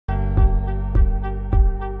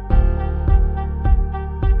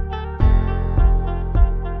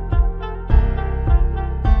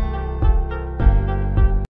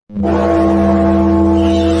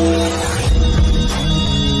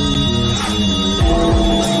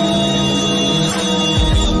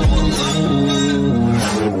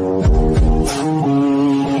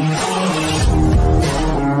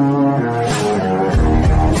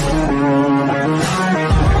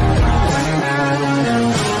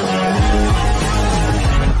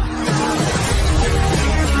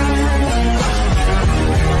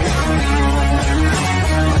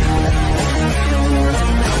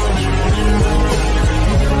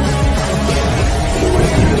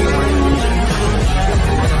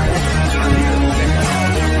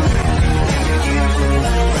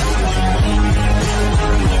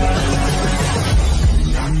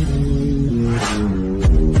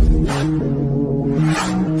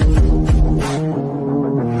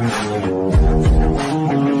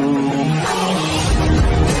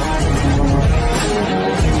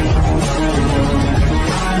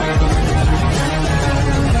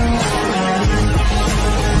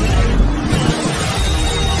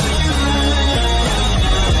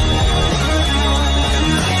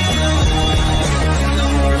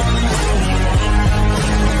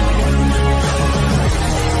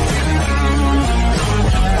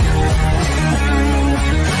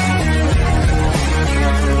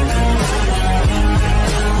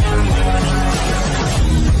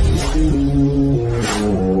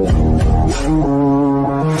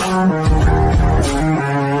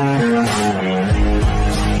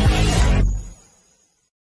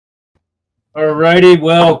All righty.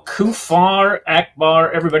 Well, Kufar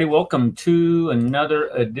Akbar, everybody, welcome to another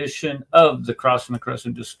edition of the Crossing the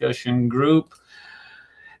Crescent discussion group.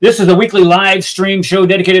 This is a weekly live stream show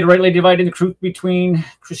dedicated to rightly dividing the truth between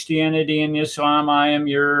Christianity and Islam. I am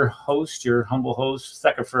your host, your humble host,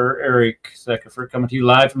 Eric Thekefer, coming to you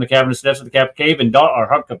live from the cavernous depths of the Cap Cave in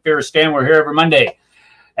Afghanistan. We're here every Monday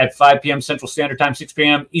at 5 p.m. Central Standard Time, 6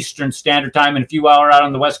 p.m. Eastern Standard Time, and a few hours out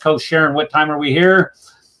on the West Coast. Sharon, what time are we here?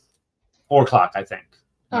 4 o'clock, I think.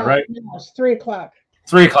 All right. No, it's 3 o'clock.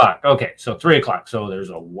 3 o'clock. Okay, so 3 o'clock. So there's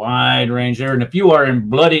a wide range there. And if you are in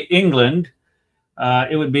bloody England,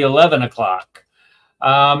 it would be 11 o'clock.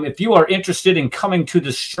 If you are interested in coming to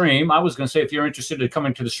the stream, I was going to say if you're interested in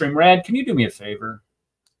coming to the stream, Rad, can you do me a favor?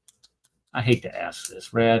 I hate to ask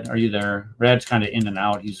this. Rad, are you there? Rad's kind of in and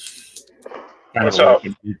out. He's kind of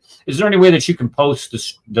working. Is there any way that you can post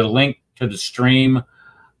the link to the stream?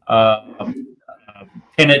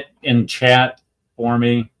 Pin it in chat for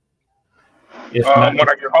me. If not, when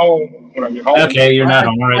I get home. Okay, you're not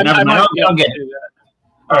home. All right, never mind. I'll get it.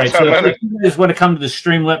 All right, so if you guys want to come to the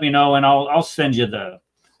stream, let me know, and I'll send you the.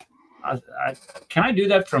 Can I do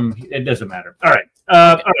that from? It doesn't matter. All right.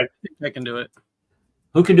 All right. I can do it.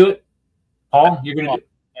 Who can do it? Paul, you're gonna do it.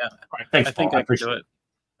 Yeah. All right, thanks, I think Paul. I can do it.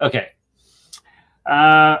 Okay.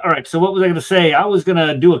 All right. So what was I going to say? I was going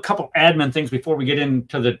to do a couple admin things before we get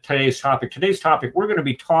into today's topic. Today's topic, we're going to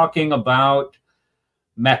be talking about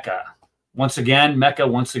Mecca once again.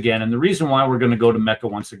 And the reason why we're going to go to Mecca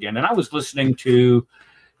once again. And I was listening to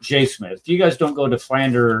Jay Smith. You guys don't go to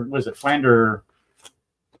Flander. What is it? Flander.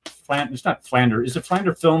 It's not Flander. Is it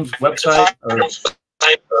Flander Films website? Or?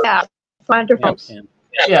 Yeah, Flander Films.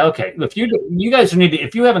 Yeah. Okay. If you guys need to,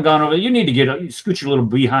 if you haven't gone over, you need to scoot your little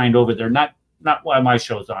behind over there. Not why my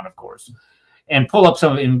show's on, of course, and pull up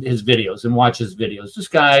some of his videos and watch his videos. This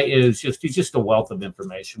guy he's just a wealth of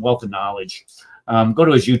information, wealth of knowledge. Go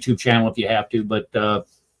to his YouTube channel if you have to. But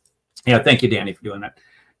yeah, thank you, Danny, for doing that.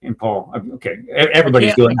 And Paul, okay,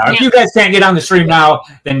 everybody's doing it now. If you guys can't get on the stream now,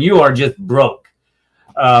 then you are just broke.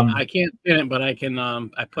 I can't pin it, but I can.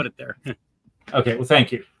 I put it there. Okay, well,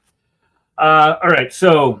 thank you. All right,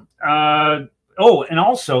 so and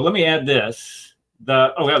also let me add this.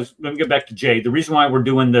 Let me get back to Jay. The reason why we're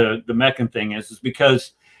doing the Meccan thing is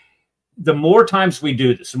because the more times we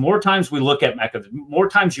do this, the more times we look at Mecca, the more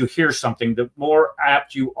times you hear something, the more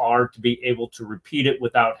apt you are to be able to repeat it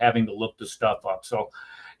without having to look the stuff up. So,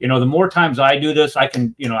 the more times I do this, I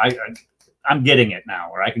can, I'm getting it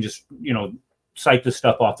now, or I can just, cite this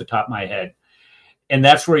stuff off the top of my head. And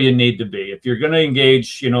that's where you need to be. If you're going to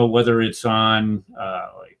engage, whether it's on,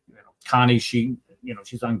 Connie, she's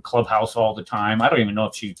on Clubhouse all the time. I don't even know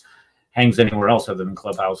if she hangs anywhere else other than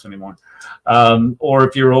Clubhouse anymore. Or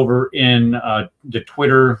if you're over in the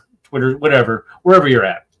Twitter, whatever, wherever you're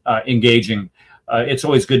at, engaging, it's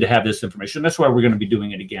always good to have this information. That's why we're going to be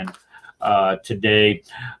doing it again today.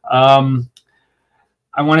 I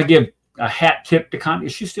want to give a hat tip to Connie.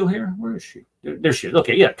 Is she still here? Where is she? There she is.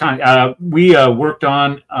 Okay, yeah, Connie. We worked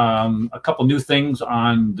on a couple new things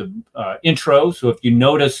on the intro. So if you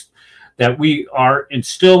notice that we are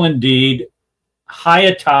still indeed high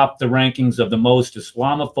atop the rankings of the most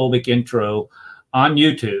Islamophobic intro on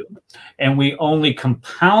YouTube. And we only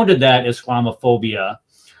compounded that Islamophobia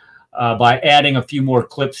by adding a few more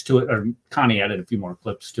clips to it, or Connie added a few more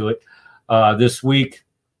clips to it this week.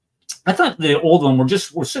 I thought the old one, we're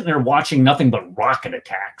sitting there watching nothing but rocket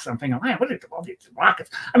attacks. I'm thinking, man, what are all these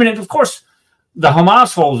rockets? I mean, of course, the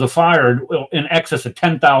Hamas holes have fired in excess of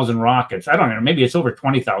 10,000 rockets. I don't know. Maybe it's over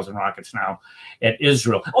 20,000 rockets now at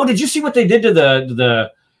Israel. Oh, did you see what they did to the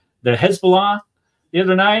Hezbollah the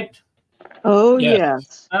other night? Oh,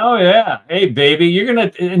 yes. Oh, yeah. Hey, baby, you're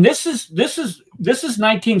going to, and this is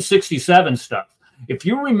 1967 stuff. If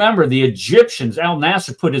you remember, the Egyptians, Al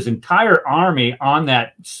Nasser put his entire army on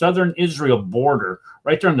that southern Israel border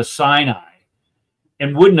right there on the Sinai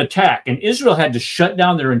and wouldn't attack. And Israel had to shut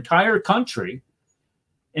down their entire country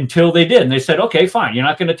until they did. And they said, okay, fine, you're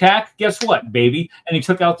not going to attack? Guess what, baby? And he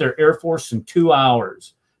took out their Air Force in 2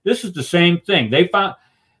 hours. This is the same thing. They found,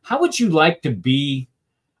 how would you like to be,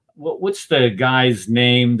 what's the guy's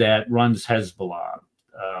name that runs Hezbollah?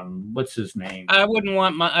 What's his name? I wouldn't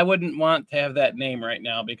want to have that name right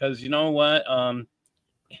now because you know what?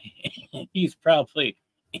 He's probably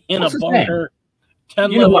in a bunker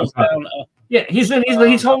 10 levels down. Yeah, he's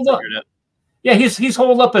holed up. Yeah, he's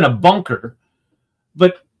holed up in a bunker.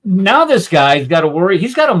 But now this guy's got to worry.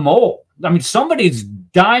 He's got a mole. I mean, somebody's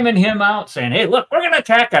diming him out saying, hey, look, we're going to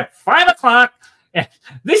attack at 5 o'clock. And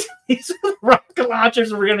these rocket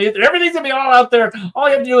launchers we're going to use. Everything's going to be all out there. All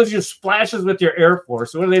you have to do is just splashes with your Air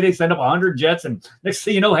Force. What do they send up 100 jets, and next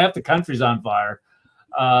thing you know, half the country's on fire.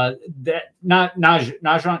 Not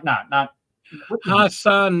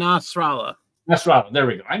Hassan Nasrallah. Nasrallah. There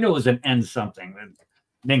we go. I knew it was an N something.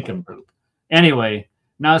 Nincompoop. Anyway,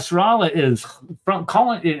 Nasrallah is from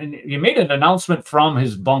calling. You made an announcement from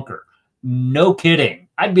his bunker. No kidding.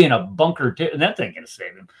 I'd be in a bunker too, and that thing can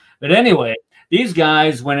save him. But anyway, these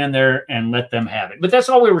guys went in there and let them have it. But that's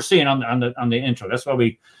all we were seeing on the intro. That's why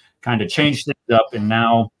we kind of changed it up. And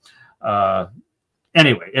now,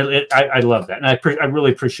 anyway, I love that, and I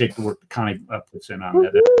really appreciate the work that Connie puts in on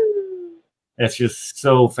that. That's just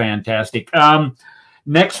so fantastic.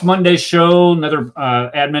 Next Monday's show, another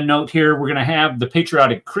admin note here. We're going to have the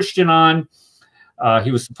Patriotic Christian on.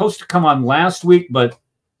 He was supposed to come on last week, but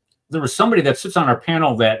there was somebody that sits on our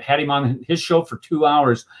panel that had him on his show for 2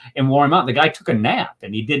 hours and wore him out. The guy took a nap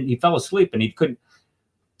and he fell asleep and he couldn't.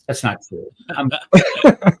 That's not true. I'm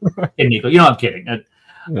kidding, Nico. You know, I'm kidding.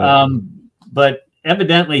 But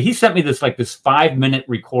evidently he sent me this 5-minute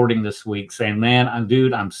recording this week saying, man,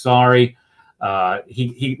 I'm sorry.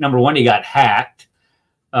 He number one, he got hacked.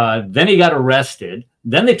 Then he got arrested.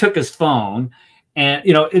 Then they took his phone, and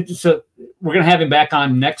so we're going to have him back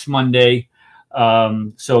on next Monday.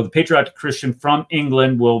 So the Patriotic Christian from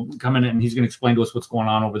England will come in and he's going to explain to us what's going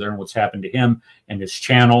on over there and what's happened to him and his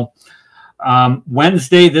channel.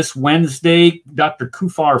 This Wednesday, Dr.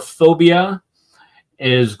 Kufar Phobia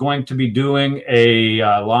is going to be doing a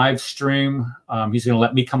live stream. He's going to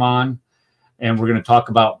let me come on, and we're going to talk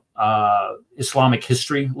about Islamic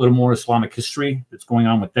history, a little more Islamic history that's going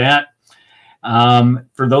on with that.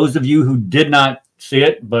 For those of you who did not see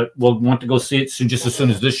it, but will want to go see it just as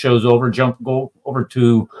soon as this show's over, go over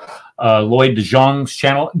to Lloyd DeJong's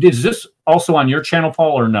channel. Is this also on your channel,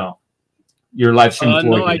 Paul, or no? Your live stream?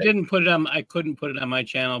 No, I didn't put it on. I couldn't put it on my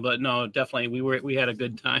channel, but no, definitely we had a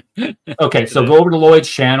good time. Okay, so go over to Lloyd's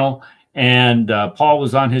channel, and Paul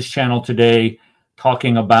was on his channel today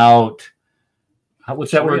talking about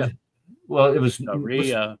what's that word? Well, it was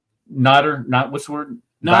Nodder. Not what's the word?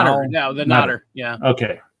 Nodder. No, the Nodder. Yeah.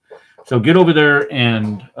 Okay. So get over there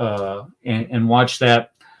and watch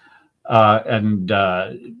that and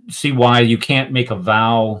see why you can't make a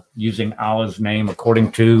vow using Allah's name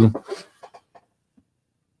according to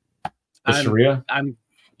the Sharia.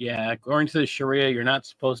 According to the Sharia, you're not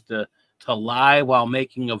supposed to lie while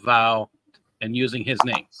making a vow and using his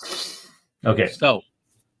name. Okay. So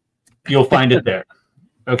you'll find it there.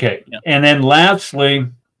 Okay. Yeah. And then lastly,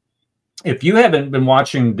 if you haven't been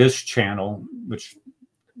watching this channel, which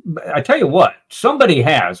I tell you what, somebody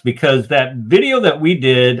has, because that video that we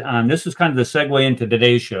did on, this is kind of the segue into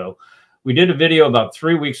today's show. We did a video about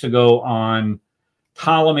 3 weeks ago on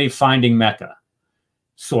Ptolemy finding Mecca,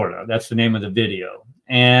 sort of. That's the name of the video.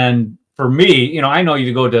 And for me, I know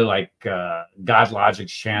you go to God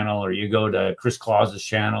Logic's channel, or you go to Chris Claus's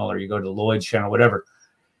channel, or you go to Lloyd's channel, whatever.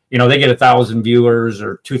 They get 1,000 viewers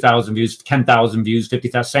or 2,000 views, 10,000 views,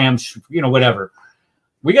 50,000, Sam's, whatever.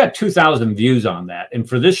 We got 2,000 views on that. And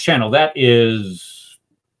for this channel, that's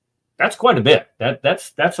quite a bit.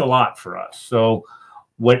 That's a lot for us. So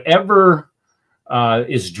whatever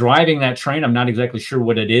is driving that train, I'm not exactly sure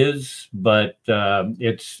what it is, but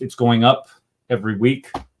it's going up every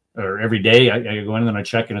week or every day. I go in and I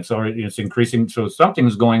check, and it's increasing. So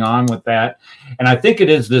something's going on with that. And I think it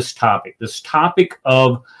is this topic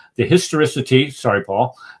of the historicity. Sorry,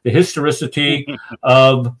 Paul, the historicity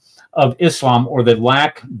of Islam, or the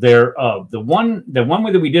lack thereof. The one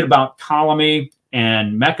way that we did about Ptolemy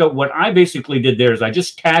and Mecca, what I basically did there is I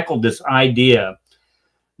just tackled this idea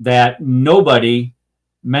that nobody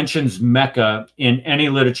mentions Mecca in any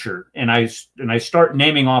literature, and I start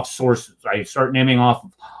naming off sources. I start naming off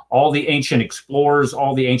all the ancient explorers,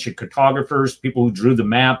 all the ancient cartographers, people who drew the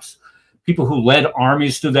maps, people who led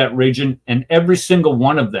armies through that region, and every single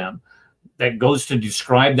one of them that goes to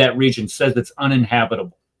describe that region says it's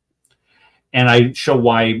uninhabitable. And I show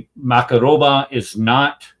why Macaroba is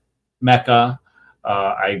not Mecca.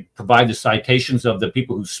 I provide the citations of the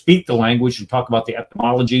people who speak the language and talk about the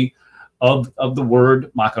etymology of the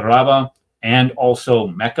word Macaraba, and also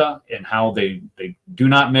Mecca, and how they do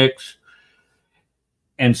not mix.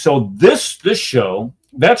 And so that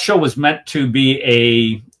show was meant to be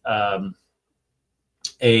a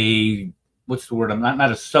what's the word? I'm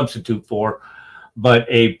not a substitute for, but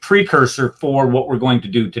a precursor for what we're going to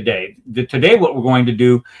do today. Today, what we're going to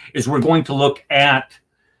do is we're going to look at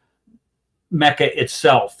Mecca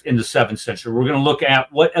itself in the 7th century. We're going to look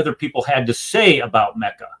at what other people had to say about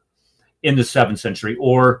Mecca in the 7th century,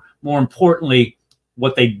 or more importantly,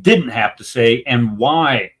 what they didn't have to say and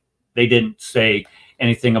why they didn't say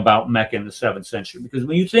anything about Mecca in the 7th century. Because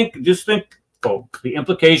when you think, just think, folks, the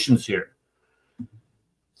implications here.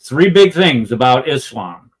 3 big things about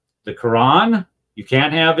Islam. The Quran, you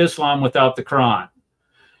can't have Islam without the Quran.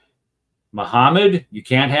 Muhammad, you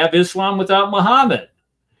can't have Islam without Muhammad.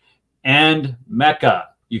 And Mecca,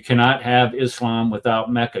 you cannot have Islam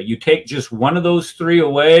without Mecca. You take just one of those 3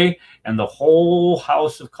 away, and the whole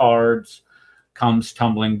house of cards comes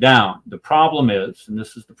tumbling down. The problem is, and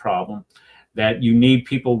this is the problem, that you need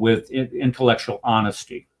people with intellectual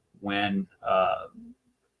honesty when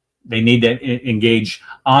they need to engage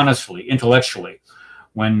honestly, intellectually,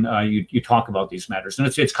 when you talk about these matters. And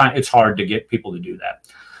it's hard to get people to do that.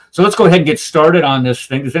 So let's go ahead and get started on this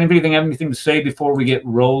thing. Does anybody have anything to say before we get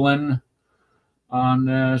rolling on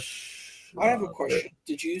this? I have a question.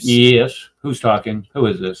 Did you see? Yes. Who's talking? Who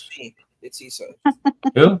is this? Me. It's Isa.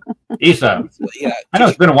 Who? Isa. Yeah. I know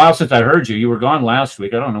it's been a while since I heard you. You were gone last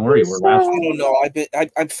week. I don't know where you were last week. I don't know.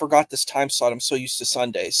 I forgot this time slot. I'm so used to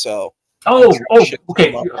Sunday. So. Oh,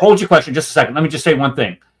 okay. Hold your question just a second. Let me just say one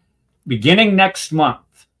thing. Beginning next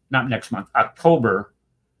month, not next month, October,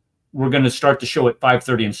 we're going to start the show at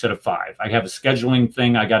 5:30 instead of 5. I have a scheduling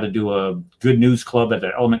thing. I got to do a good news club at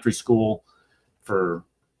the elementary school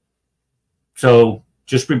so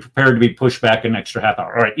just be prepared to be pushed back an extra half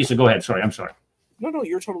hour. All right, Issa, go ahead. Sorry, I'm sorry. No,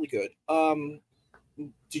 you're totally good.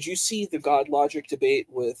 Did you see the God Logic debate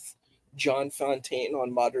with John Fontaine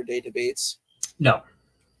on Modern Day Debates? No.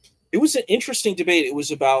 It was an interesting debate. It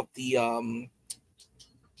was about the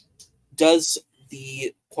does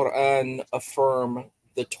the Quran affirm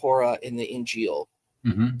the Torah and the Injil?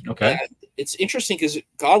 Okay. And it's interesting because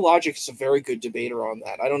God Logic is a very good debater on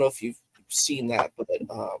that. I don't know if you've seen that, but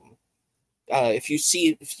if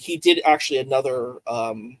he did actually another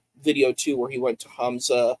video too where he went to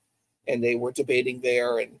Hamza and they were debating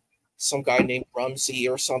there, and some guy named Rumsey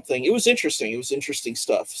or something. It was interesting. It was interesting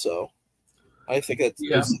stuff. So I think that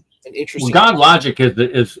was an interesting. Well, God Logic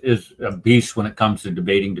is a beast when it comes to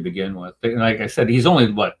debating to begin with. Like I said, he's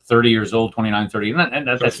only, what, 30 years old, 29, 30. And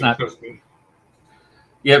that's not.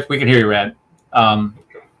 Yes, we can hear you, Rad.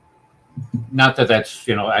 Not that that's,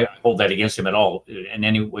 I hold that against him at all in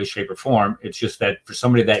any way, shape, or form. It's just that for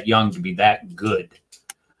somebody that young to be that good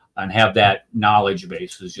and have that knowledge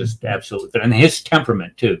base is just absolutely, and his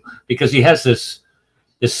temperament too, because he has this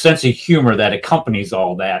sense of humor that accompanies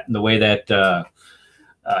all that, and the way that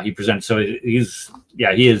he presents. So he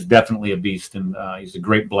is definitely a beast, and he's a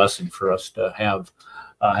great blessing for us to have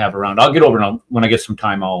around. I'll get over, and when I get some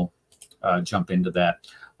time, I'll jump into that.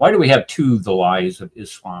 Why do we have 2 The Lies of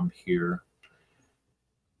Islam here?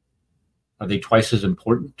 Are they twice as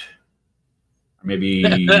important? Or maybe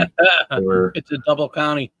it's a double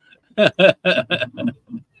county. Okay.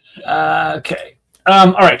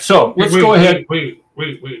 All right. So let's go ahead. Wait.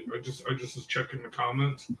 I just was checking the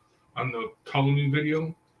comments on the Ptolemy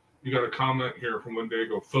video. You got a comment here from one day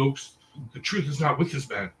ago. Folks, the truth is not with this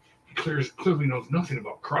man. He clearly knows nothing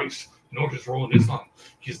about Christ, nor his role in Islam.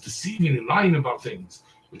 He is deceiving and lying about things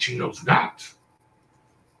which he knows not.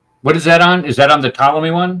 What is that on? Is that on the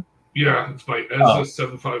Ptolemy one? Yeah, it's by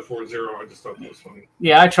Ezra7540. I just thought that was funny.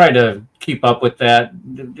 Yeah, I try to keep up with that.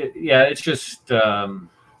 Yeah, it's just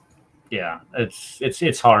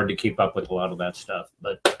it's hard to keep up with a lot of that stuff.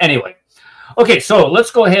 But anyway, okay, so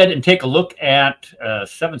let's go ahead and take a look at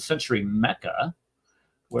 7th century Mecca.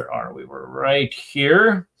 Where are we? We're right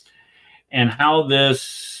here. And how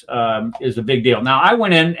this is a big deal. Now, I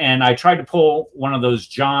went in and I tried to pull one of those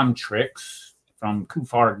John tricks from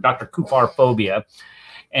Dr. Kufar Phobia,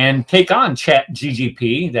 and take on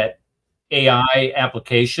ChatGPT, that AI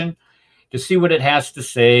application, to see what it has to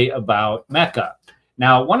say about Mecca.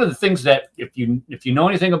 Now, one of the things that, if you know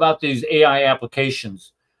anything about these AI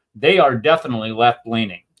applications, they are definitely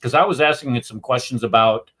left-leaning. Because I was asking it some questions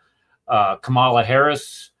about Kamala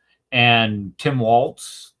Harris and Tim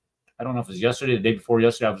Walz. I don't know if it was yesterday, the day before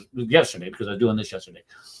yesterday. It was yesterday because I was doing this yesterday.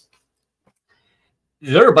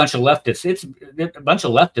 They're a bunch of leftists. It's a bunch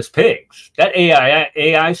of leftist pigs. That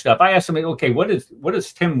AI stuff. I asked them, okay, what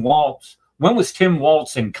is Tim Walz? When was Tim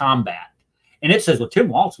Walz in combat? And it says, well, Tim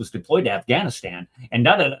Walz was deployed to Afghanistan, and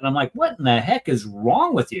I'm like, what in the heck is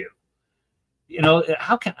wrong with you?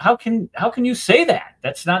 How can you say that?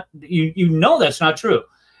 That's not, that's not true.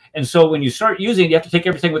 And so when you start using it, you have to take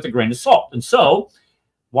everything with a grain of salt. And so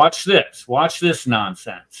watch this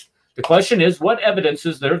nonsense. The question is, what evidence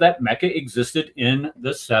is there that Mecca existed in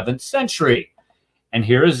the 7th century? And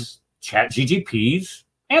here is ChatGPT's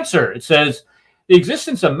answer. It says, the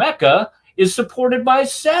existence of Mecca is supported by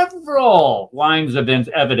several lines of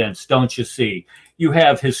evidence, don't you see? You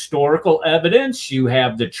have historical evidence, you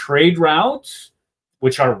have the trade routes,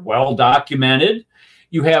 which are well documented.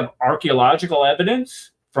 You have archaeological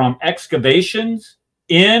evidence from excavations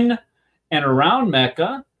in and around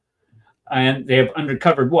Mecca. And they have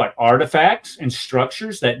uncovered what? Artifacts and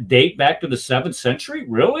structures that date back to the 7th century?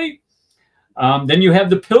 Really? Then you have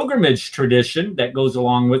the pilgrimage tradition that goes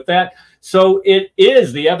along with that. So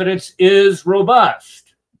the evidence is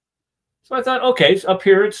robust. So I thought, okay, so up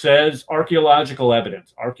here it says archaeological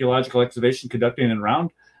evidence, archaeological excavation conducted in and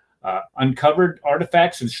around, uncovered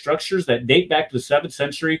artifacts and structures that date back to the 7th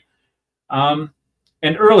century and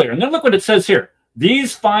earlier. And then look what it says here.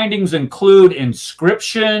 These findings include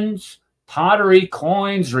inscriptions, pottery,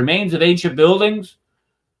 coins, remains of ancient buildings.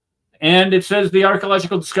 And it says the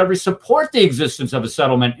archaeological discoveries support the existence of a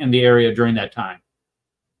settlement in the area during that time.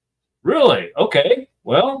 Really? Okay.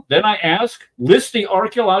 Well, then I ask, list the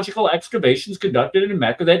archaeological excavations conducted in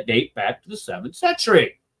Mecca that date back to the 7th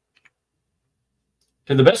century.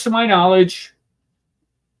 To the best of my knowledge,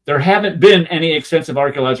 there haven't been any extensive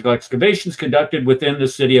archaeological excavations conducted within the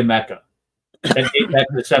city of Mecca that date back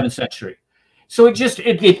to the 7th century. So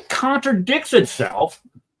it contradicts itself,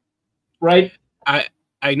 right?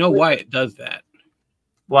 I know why it does that.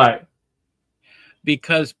 Why?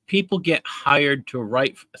 Because people get hired to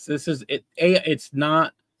write. This is it. It's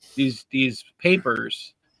not these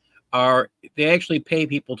papers are. They actually pay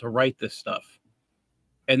people to write this stuff,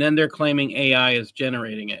 and then they're claiming AI is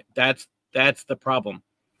generating it. That's the problem.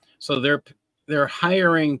 So they're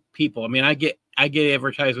hiring people. I mean, I get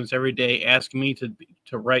advertisements every day asking me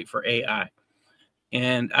to write for AI,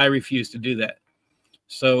 and I refuse to do that.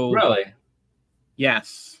 So really.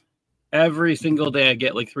 Yes. Every single day I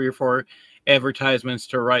get like 3 or 4 advertisements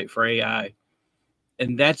to write for AI.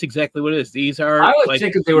 And that's exactly what it is. These are I would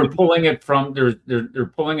think that they were pulling it from they're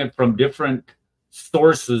pulling it from different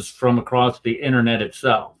sources from across the internet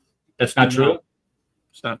itself. That's not true?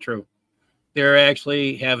 It's not true. They're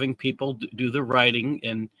actually having people do the writing,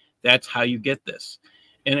 and that's how you get this.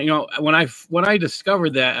 And you know, when I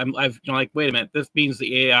discovered that, I've like, wait a minute, this means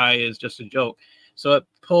the AI is just a joke. So it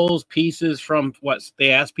pulls pieces from what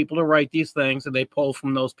they ask people to write these things, and they pull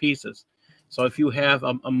from those pieces. So if you have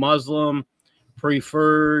a Muslim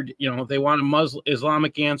preferred, you know, if they want a Muslim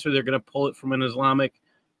Islamic answer, they're going to pull it from an Islamic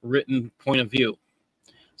written point of view.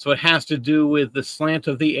 So it has to do with the slant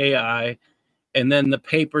of the AI and then the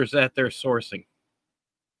papers that they're sourcing.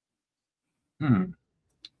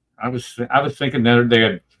 I was thinking that they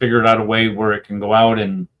had figured out a way where it can go out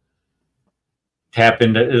and tap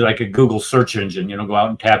into, like a Google search engine, you know, go out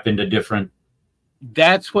and tap into different.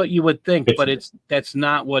 That's what you would think, but that's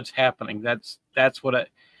not what's happening. That's what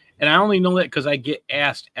and I only know that because I get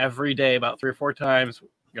asked every day about 3 or 4 times,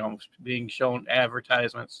 you know, being shown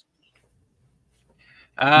advertisements.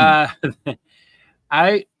 I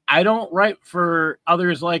don't write for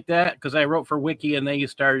others like that because I wrote for Wiki and they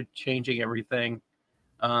started changing everything.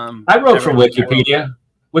 I wrote for Wikipedia.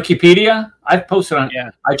 Wikipedia. I've posted on.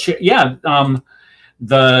 Yeah.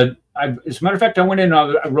 As a matter of fact, I went in.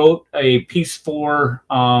 I wrote a piece for.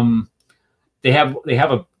 They have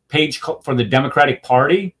a page for the Democratic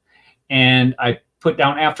Party, and I put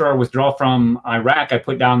down, after our withdrawal from Iraq, I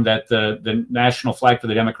put down that the national flag for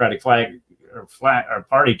the Democratic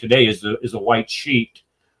party today is a white sheet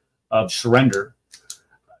of surrender.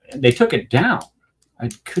 And they took it down. I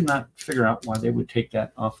could not figure out why they would take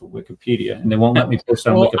that off of Wikipedia, and they won't let me post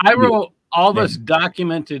on Wikipedia. I wrote all this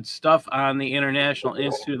documented stuff on the International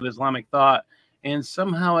Institute of Islamic Thought, and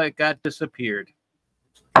somehow it got disappeared.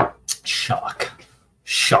 Shock.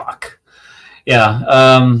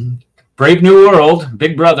 Yeah. Brave New World,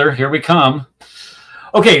 Big Brother, here we come.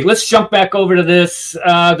 Okay, let's jump back over to this.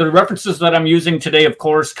 The references that I'm using today, of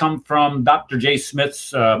course, come from Dr. J.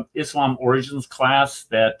 Smith's Islam Origins class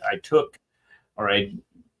that I took. All right,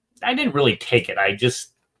 I didn't really take it. I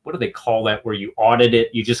just, what do they call that? Where you audit it?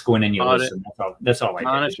 You just go in and you listen. That's all I did.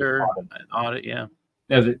 Monitor, audit, yeah.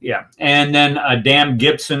 Yeah. And then Dan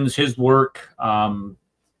Gibson's, his work,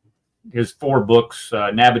 his 4 books,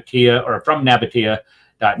 Nabatea, or from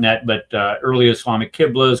Nabatea.net, but Early Islamic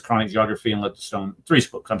Qiblas, Chronic Geography, and 3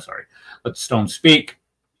 books, I'm sorry. Let the Stone Speak.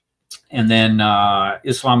 And then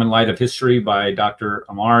Islam in Light of History by Dr.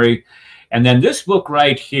 Amari. And then this book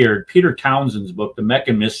right here, Peter Townsend's book, The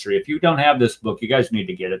Meccan Mystery. If you don't have this book, you guys need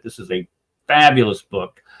to get it. This is a fabulous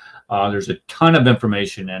book. There's a ton of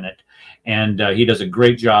information in it, and he does a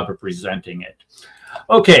great job of presenting it.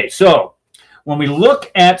 Okay, so when we look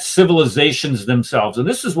at civilizations themselves, and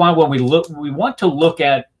this is why when we want to look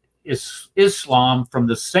at Islam from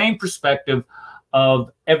the same perspective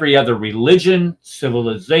of every other religion,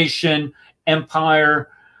 civilization, empire,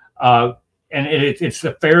 and it's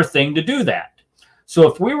a fair thing to do that. So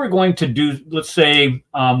if we were going to do, let's say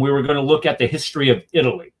we were going to look at the history of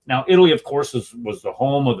Italy. Now, Italy, of course, was the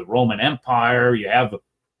home of the Roman Empire. You have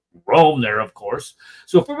Rome there, of course.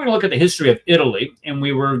 So if we were going to look at the history of Italy and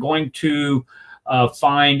we were going to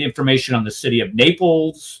find information on the city of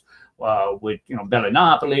Naples, with, Bella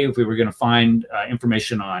Napoli, if we were going to find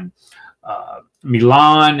information on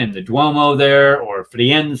Milan and the Duomo there, or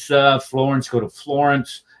Firenze, Florence, go to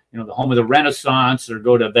Florence, the home of the Renaissance, or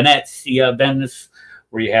go to Venezia, Venice,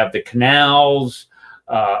 where you have the canals,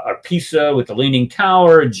 or Pisa with the Leaning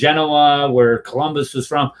Tower, Genoa, where Columbus is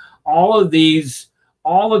from. All of these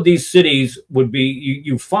cities would be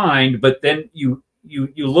you find, but then you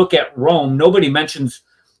look at Rome. Nobody mentions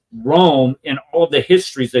Rome in all of the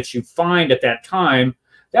histories that you find at that time.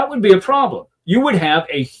 That would be a problem. You would have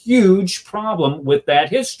a huge problem with that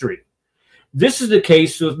history. This is the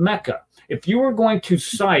case with Mecca. If you were going to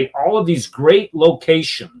cite all of these great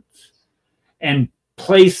locations and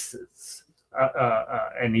places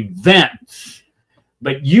and events,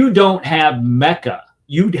 but you don't have Mecca,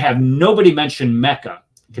 you'd have nobody mention Mecca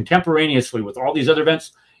contemporaneously with all these other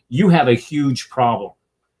events, you have a huge problem.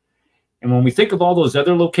 And when we think of all those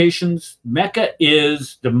other locations, Mecca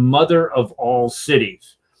is the mother of all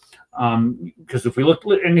cities. Because if we look,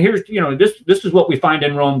 and here's, this is what we find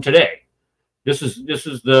in Rome today. This is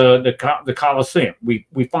the Colosseum. We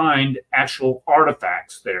find actual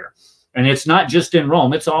artifacts there, and it's not just in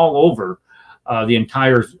Rome; it's all over the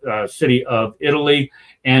entire city of Italy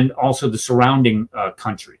and also the surrounding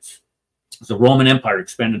countries. The Roman Empire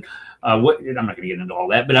expanded. I'm not going to get into all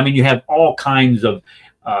that, but I mean, you have all kinds of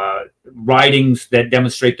writings that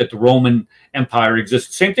demonstrate that the Roman Empire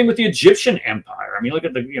exists. Same thing with the Egyptian Empire. I mean, look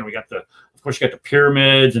at we got of course, you got the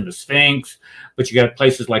pyramids and the Sphinx, but you got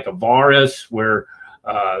places like Avaris, where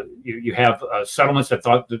you have settlements that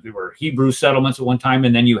thought that they were Hebrew settlements at one time.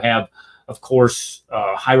 And then you have, of course,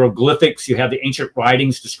 hieroglyphics. You have the ancient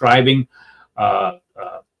writings describing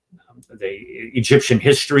the Egyptian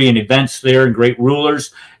history and events there, and great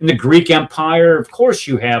rulers. In the Greek Empire, of course,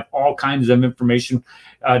 you have all kinds of information,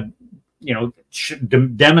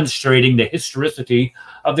 demonstrating the historicity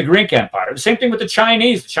of the Greek Empire. The same thing with the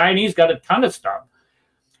Chinese. The Chinese got a ton of stuff.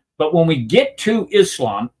 But when we get to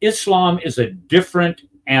Islam, Islam is a different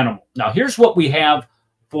animal. Now, here's what we have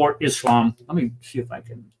for Islam. Let me see if I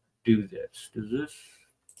can do this. Is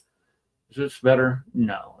this better?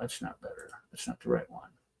 No, that's not better. That's not the right one.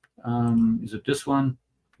 Is it this one?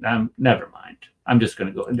 Never mind. I'm just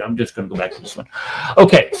going to go back to this one.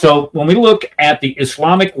 Okay, so when we look at the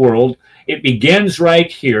Islamic world, it begins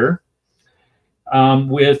right here.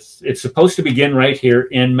 It's supposed to begin right here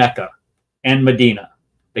in Mecca and Medina.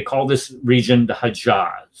 They call this region the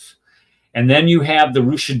Hijaz. And then you have the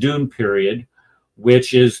Rushidun period,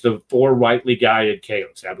 which is the four rightly guided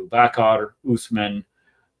caliphs: Abu Bakr, Uthman,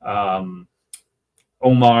 Abu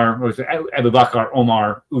Bakr,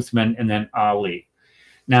 Omar, Uthman, and then Ali.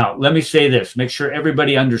 Now, let me say this. Make sure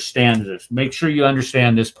everybody understands this. Make sure you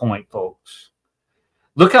understand this point, folks.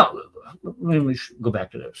 Look how, let me go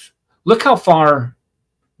back to this. Look how far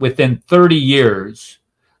within 30 years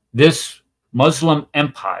this Muslim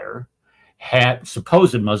empire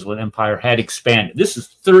supposed Muslim empire had expanded. This is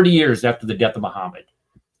 30 years after the death of Muhammad,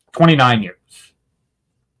 29 years.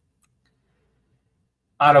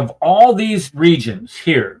 Out of all these regions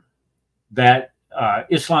here that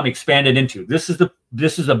Islam expanded into, this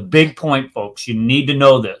is a big point, folks. You need to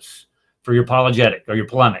know this for your apologetic or your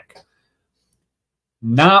polemic.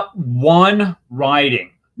 Not one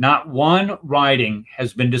writing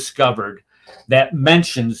has been discovered that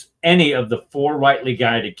mentions any of the four rightly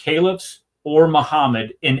guided caliphs or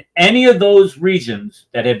Muhammad in any of those regions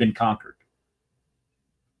that have been conquered.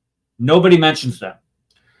 Nobody mentions them.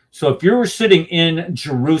 So if you're sitting in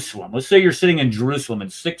Jerusalem, let's say you're sitting in Jerusalem in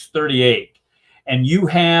 638, and you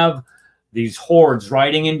have these hordes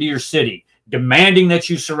riding into your city, demanding that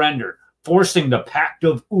you surrender, forcing the Pact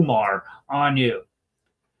of Umar on you,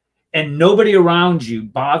 and nobody around you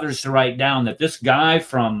bothers to write down that this guy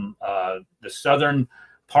from the southern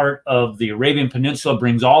part of the Arabian Peninsula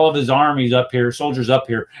brings all of his armies up here, soldiers up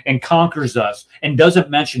here, and conquers us, and doesn't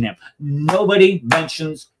mention him. Nobody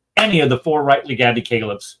mentions any of the four rightly guided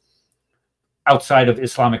caliphs outside of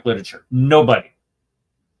Islamic literature. Nobody.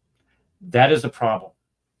 That is the problem.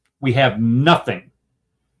 We have nothing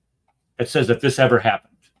that says that this ever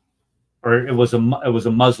happened, or it was a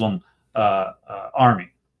Muslim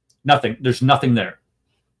army. Nothing. There's nothing there.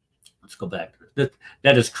 Let's go back.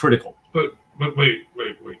 That is critical. But wait,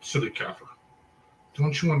 silly kafir.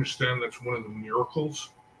 Don't you understand that's one of the miracles?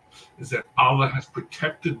 Is that Allah has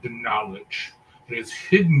protected the knowledge and has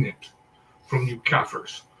hidden it from you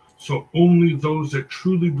kafirs. So only those that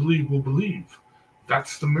truly believe will believe.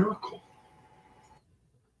 That's the miracle.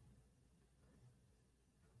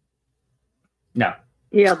 No.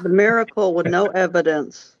 Yeah, the miracle with no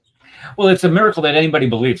evidence. Well, it's a miracle that anybody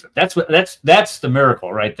believes it. That's the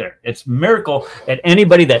miracle right there. It's a miracle that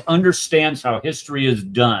anybody that understands how history is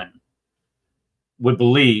done would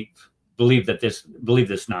believe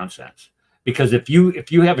this nonsense. Because if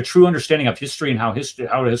you have a true understanding of history and how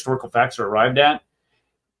the historical facts are arrived at,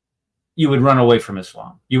 you would run away from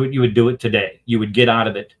Islam. You would do it today. You would get out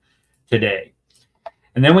of it today.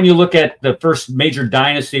 And then when you look at the first major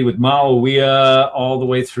dynasty with Muawiyah all the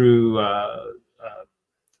way through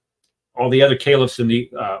all the other caliphs in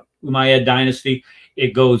the Umayyad dynasty,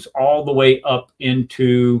 it goes all the way up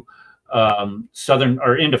into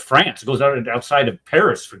into France. It goes outside of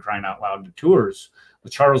Paris, for crying out loud, to Tours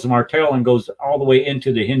with Charles Martel, and goes all the way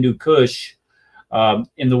into the Hindu Kush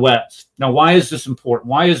in the West. Now, why is this important?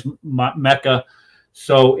 Why is Mecca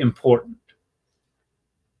so important?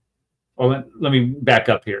 Well, let me back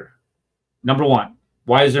up here. Number one,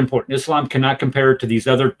 why is it important? Islam cannot compare to these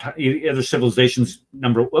other civilizations.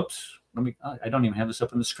 I don't even have this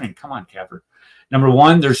up on the screen. Come on, Kafir. Number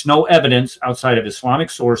one, there's no evidence outside of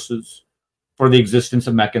Islamic sources for the existence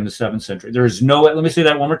of Mecca in the 7th century. There is no, let me say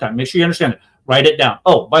that one more time. Make sure you understand it. Write it down.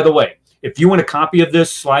 Oh, by the way, if you want a copy of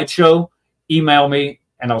this slideshow, email me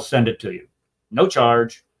and I'll send it to you. No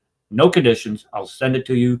charge, no conditions. I'll send it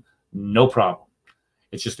to you. No problem.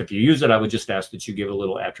 It's just if you use it, I would just ask that you give a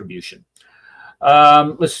little attribution.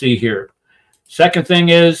 Let's see here. Second thing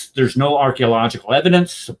is there's no archaeological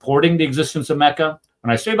evidence supporting the existence of Mecca.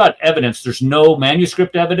 When I say about evidence, there's no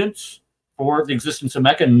manuscript evidence for the existence of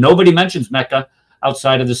Mecca. Nobody mentions Mecca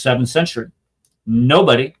outside of the 7th century.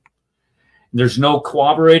 Nobody. There's no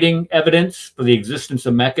corroborating evidence for the existence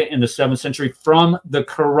of Mecca in the 7th century from the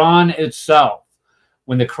Quran itself.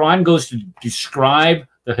 When the Quran goes to describe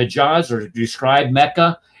the Hijaz or describe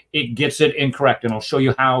Mecca, it gets it incorrect. And I'll show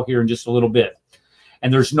you how here in just a little bit.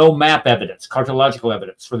 And there's no map evidence, cartological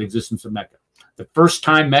evidence for the existence of Mecca. The first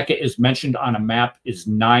time Mecca is mentioned on a map is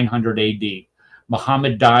 900 AD.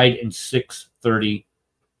 Muhammad died in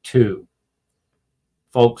 632.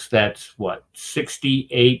 Folks, that's what,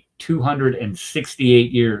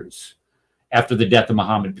 268 years after the death of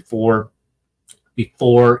Muhammad, before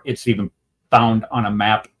it's even found on a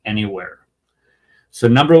map anywhere. So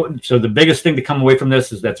the biggest thing to come away from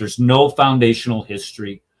this is that there's no foundational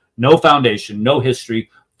history, no foundation, no history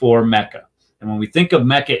for Mecca. And when we think of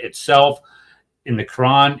Mecca itself, in the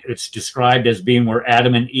Quran, it's described as being where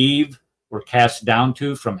Adam and Eve were cast down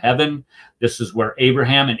to from heaven. This is where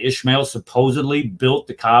Abraham and Ishmael supposedly built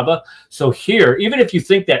the Kaaba. So here, even if you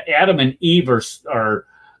think that Adam and Eve are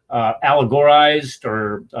allegorized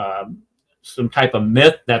or some type of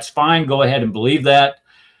myth, that's fine. Go ahead and believe that.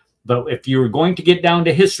 But if you're going to get down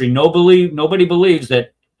to history, nobody believes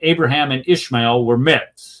that Abraham and Ishmael were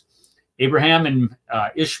myths. Abraham and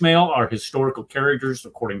Ishmael are historical characters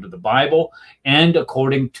according to the Bible and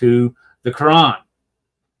according to the Quran.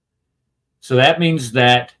 So that means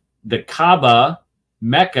that the Kaaba,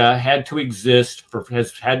 Mecca, has had to exist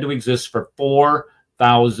for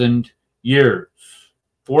 4,000 years.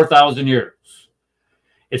 4,000 years.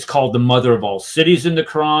 It's called the mother of all cities in the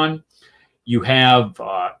Quran. You have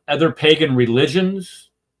other pagan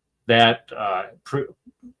religions that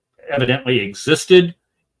evidently existed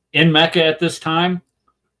in Mecca at this time.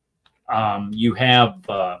 You have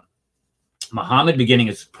Muhammad beginning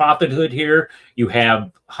his prophethood here. You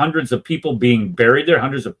have hundreds of people being buried there,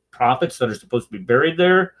 hundreds of prophets that are supposed to be buried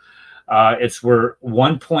there. It's where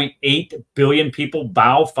 1.8 billion people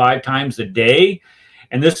bow 5 times a day.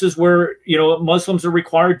 And this is where, Muslims are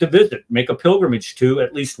required to visit, make a pilgrimage to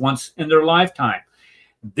at least once in their lifetime.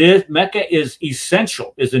 This Mecca is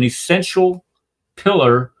an essential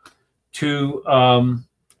pillar to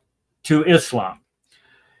Islam.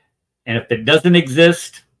 And if it doesn't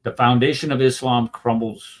exist, the foundation of Islam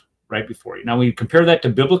crumbles right before you. Now, when you compare that to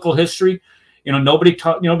biblical history,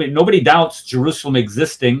 nobody doubts Jerusalem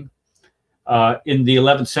existing in the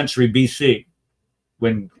 11th century BC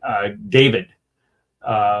when David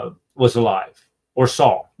was alive, or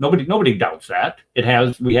Saul. Nobody doubts that.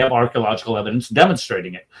 We have archaeological evidence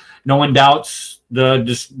demonstrating it. No one doubts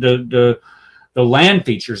the land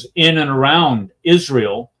features in and around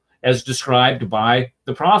Israel as described by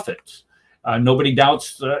the prophets. Nobody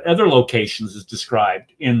doubts the other locations as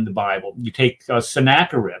described in the Bible. You take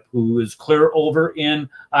Sennacherib, who is clear over in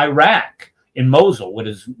Iraq, in Mosul, what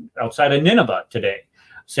is outside of Nineveh today.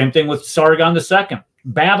 Same thing with Sargon II,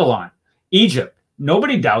 Babylon, Egypt.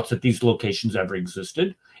 Nobody doubts that these locations ever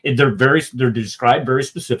existed. They're described very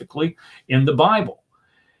specifically in the Bible.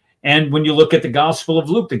 And when you look at the Gospel of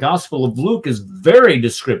Luke is very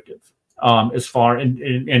descriptive as far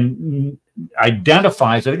and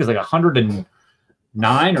identifies, I think it's like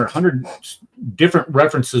 109 or 100 different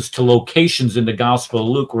references to locations in the Gospel of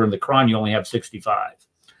Luke, where in the Quran you only have 65.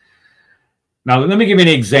 Now, let me give you an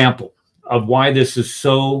example of why this is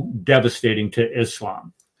so devastating to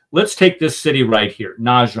Islam. Let's take this city right here,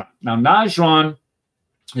 Najran. Now, Najran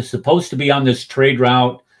is supposed to be on this trade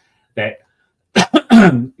route that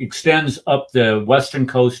extends up the western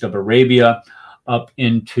coast of Arabia, up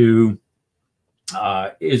into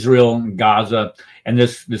Israel and Gaza, and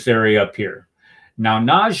this area up here. Now,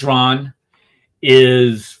 Najran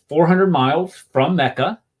is 400 miles from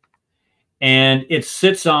Mecca, and it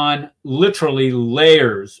sits on literally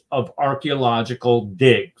layers of archaeological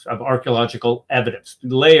digs, of archaeological evidence.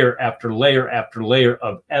 Layer after layer after layer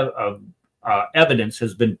of evidence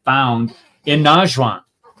has been found in Najran.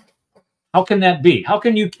 How can that be? How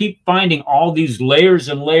can you keep finding all these layers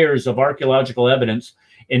and layers of archaeological evidence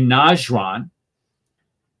in Najran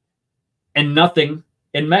and nothing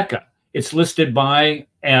in Mecca? It's listed by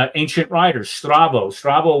ancient writers. Strabo.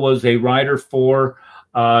 Strabo was a writer for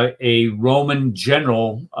a Roman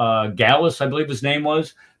general, Gallus, I believe his name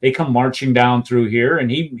was. They come marching down through here,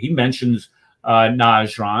 and he mentions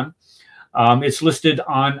Najran. It's listed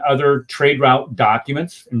on other trade route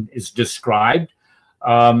documents and is described.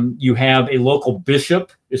 You have a local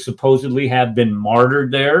bishop is supposedly have been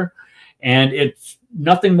martyred there, and it's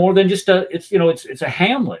nothing more than just it's a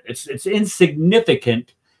hamlet. It's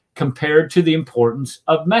insignificant compared to the importance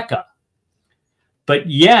of Mecca, but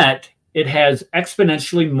yet it has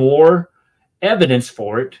exponentially more evidence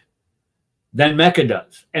for it than Mecca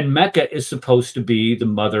does. And Mecca is supposed to be the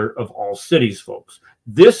mother of all cities, folks.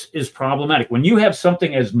 This is problematic. When you have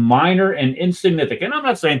something as minor and insignificant, I'm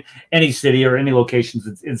not saying any city or any location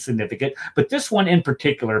is insignificant, but this one in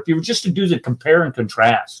particular, if you were just to do the compare and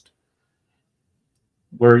contrast,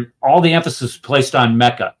 where all the emphasis is placed on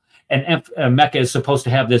Mecca, and Mecca is supposed to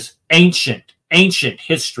have this ancient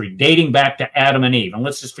history dating back to Adam and Eve. And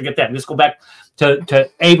let's just forget that. Let's go back to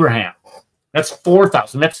Abraham. That's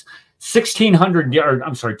 4,000. That's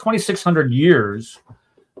 2,600 years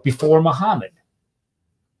before Muhammad.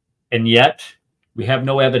 And yet we have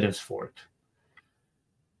no evidence for it.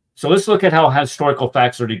 So let's look at how historical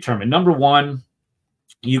facts are determined. Number one,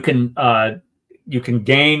 you can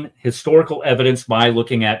gain historical evidence by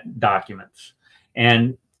looking at documents.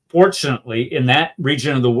 And fortunately, in that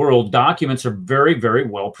region of the world, documents are very, very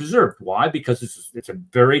well preserved. Why? Because it's a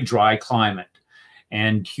very dry climate,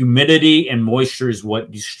 and humidity and moisture is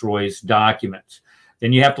what destroys documents.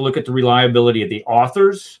 Then you have to look at the reliability of the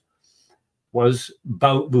authors. Was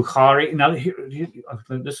Bukhari. Now,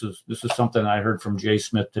 this is something I heard from Jay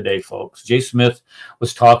Smith today, folks. Jay Smith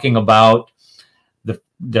was talking about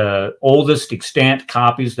the oldest extant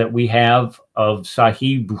copies that we have of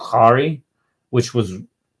Sahih Bukhari, which was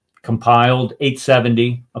compiled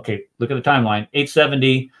 870. Okay, look at the timeline.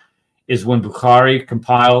 870 is when Bukhari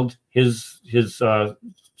compiled his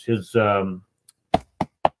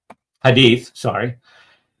hadith. Sorry,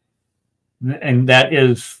 and that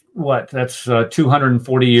is what? That's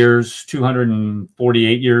 240 years,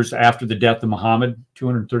 248 years after the death of Muhammad.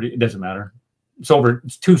 230. It doesn't matter. It's over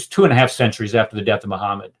 2.5 centuries after the death of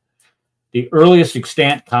Muhammad. The earliest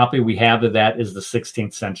extant copy we have of that is the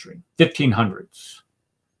 16th century, 1500s.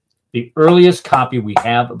 The earliest copy we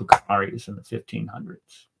have of Bukhari is in the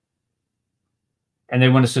 1500s. And they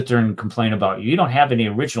want to sit there and complain about you. You don't have any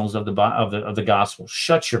originals of the gospel.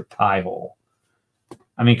 Shut your pie hole.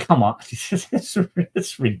 I mean, come on.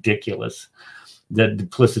 It's ridiculous, the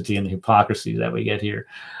duplicity and the hypocrisy that we get here.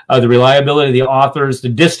 The reliability of the authors, the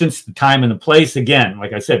distance, the time, and the place. Again,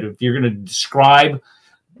 like I said, if you're going to describe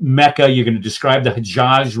Mecca, you're going to describe the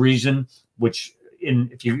Hijaz region, which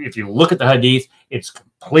if you look at the hadith, it's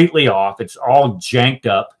completely off. It's all janked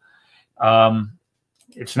up.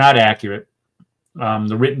 It's not accurate.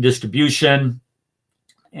 The written distribution.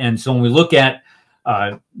 And so when we look at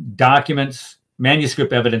documents,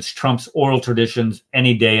 manuscript evidence trumps oral traditions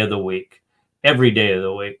any day of the week, every day of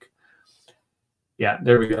the week. Yeah,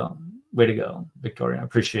 there we go. Way to go, Victoria. I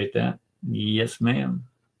appreciate that. Yes, ma'am.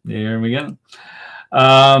 There we go.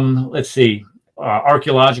 Let's see.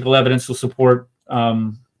 Archaeological evidence will support,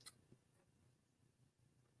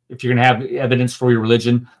 if you're going to have evidence for your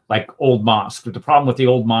religion, like old mosques. But the problem with the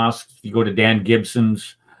old mosques, you go to Dan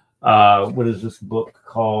Gibson's, what is this book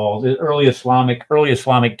called? The Early Islamic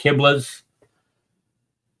Qiblas.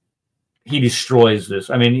 he destroys this.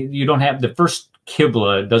 I mean, you don't have the first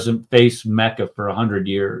Qibla doesn't face Mecca for 100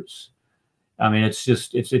 years. I mean, it's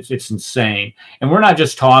just it's insane. And we're not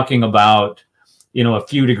just talking about, you know, a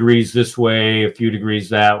few degrees this way, a few degrees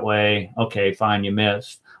that way. Okay, fine, you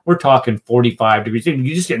missed. We're talking 45 degrees.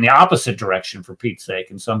 You just get in the opposite direction, for Pete's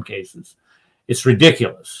sake, in some cases. It's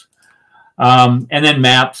ridiculous. And then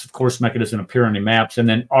maps, of course, Mecca doesn't appear on any maps. And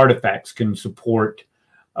then artifacts can support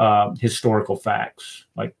historical facts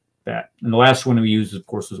like that. And the last one we use, of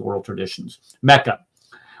course, is oral traditions. Mecca.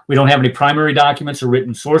 We don't have any primary documents or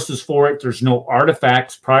written sources for it. There's no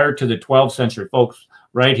artifacts prior to the 12th century. Folks,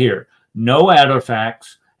 right here, no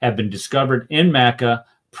artifacts have been discovered in Mecca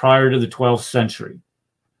prior to the 12th century.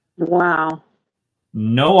 Wow.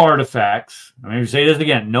 No artifacts. I'm going to say this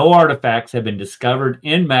again. No artifacts have been discovered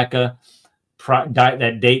in Mecca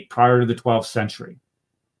that date prior to the 12th century.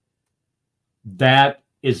 That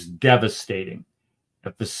is devastating.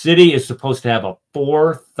 If the city is supposed to have a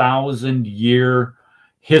 4,000-year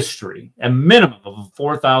history, a minimum of a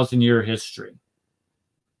 4,000-year history,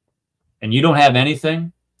 and you don't have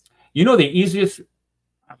anything, you know, the easiest,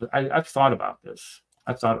 I've thought about this.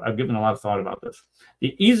 I've given a lot of thought about this.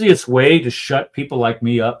 The easiest way to shut people like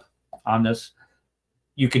me up on this,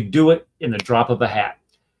 you could do it in the drop of a hat.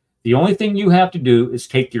 The only thing you have to do is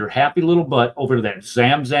take your happy little butt over to that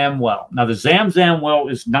Zamzam well. Now, the Zamzam well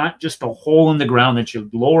is not just a hole in the ground that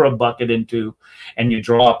you lower a bucket into and you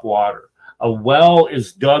draw up water. A well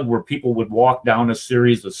is dug where people would walk down a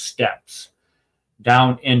series of steps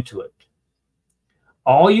down into it.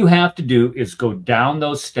 All you have to do is go down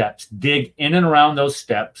those steps, dig in and around those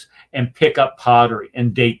steps, and pick up pottery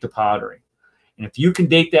and date the pottery. And if you can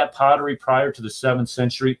date that pottery prior to the 7th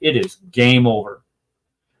century, it is game over.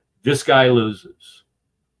 This guy loses.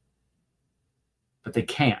 But they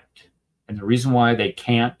can't. And the reason why they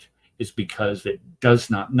can't is because it does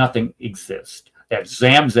not, nothing exists. That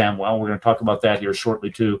Zamzam well, we're going to talk about that here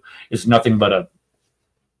shortly too, is nothing but a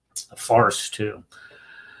farce too.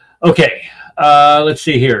 Okay, let's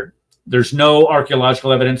see here. There's no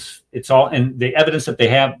archaeological evidence. It's all, and the evidence that they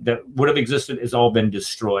have that would have existed has all been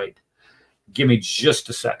destroyed. Give me just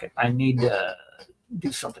a second. I need to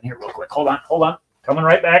do something here real quick. Hold on. Coming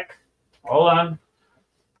right back. Hold on.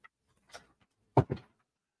 The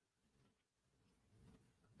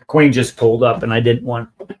Queen just pulled up, and I didn't want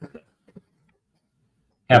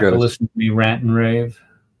have to listen to me rant and rave.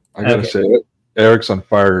 I gotta say it. Eric's on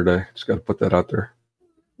fire today. Just got to put that out there.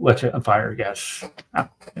 What's on fire? Yes. Oh,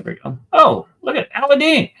 there we go. Oh, look at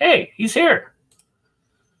Aladdin. Hey, he's here.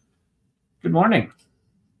 Good morning.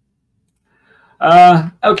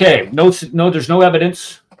 Okay. No, there's no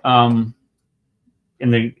evidence. In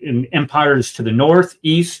empires to the north,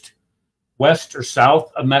 east, west, or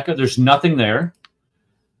south of Mecca, there's nothing there.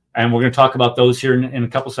 And we're going to talk about those here in a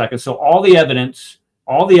couple seconds. So all the evidence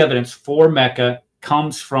for Mecca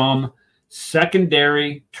comes from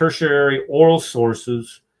secondary, tertiary oral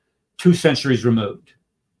sources 2 centuries removed,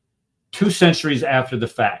 2 centuries after the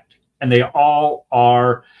fact. And they all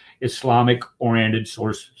are Islamic-oriented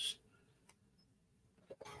sources.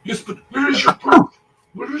 Yes, but where is your proof?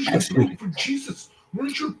 Where is your proof for Jesus? Where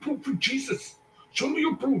is your proof for Jesus? Show me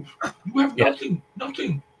your proof. You have nothing.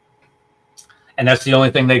 Nothing. And that's the only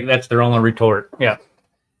thing that's their only retort. Yeah.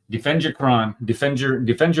 Defend your Quran. Defend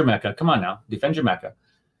your Mecca. Come on now. Defend your Mecca.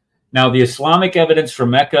 Now, the Islamic evidence for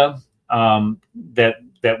Mecca that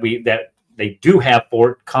they do have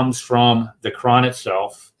for it comes from the Quran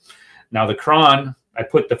itself. Now, the Quran, I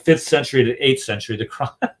put the 5th century to 8th century. The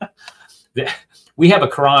Quran, we have a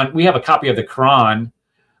Quran. We have a copy of the Quran.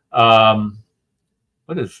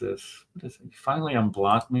 What is this? What is it? You finally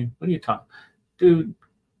unblocked me. What are you talking, dude?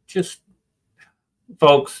 Just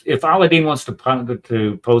folks, if Aladdin wants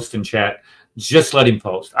to post in chat, just let him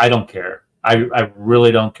post. I don't care. I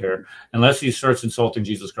really don't care. Unless he starts insulting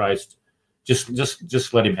Jesus Christ,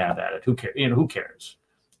 just let him have at it. Who cares? You know, who cares?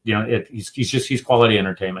 You know, he's quality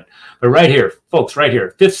entertainment. But right here, folks, right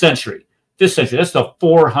here, 5th century. That's the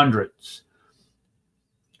 400s.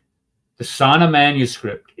 The Sana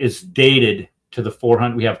manuscript is dated to the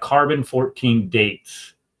 400. We have carbon 14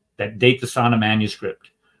 dates that date the Sana manuscript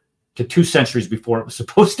to 2 centuries before it was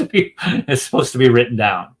supposed to be. It's supposed to be written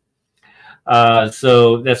down.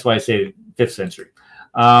 So that's why I say 5th century.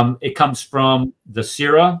 It comes from the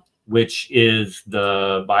Sirah, which is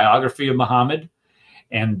the biography of Muhammad,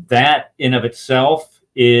 and that in of itself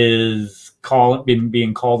is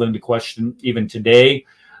being called into question even today.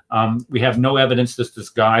 We have no evidence that this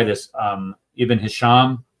guy, Ibn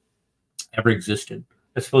Hisham, ever existed.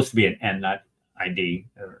 It's supposed to be an N, not ID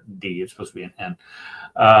or D. It's supposed to be an N.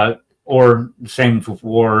 or the same for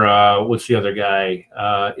what's the other guy?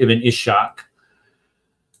 Ibn Ishaq.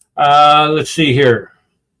 Let's see here.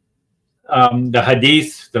 The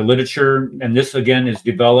hadith, the literature, and this again is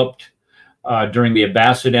developed during the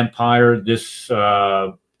Abbasid Empire. This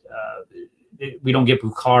we don't get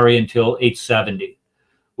Bukhari until 870,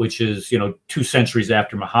 which is 2 centuries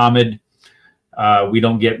after Muhammad. We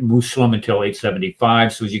don't get Muslim until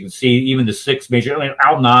 875. So as you can see, even the 6 major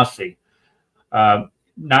Al-Nasi,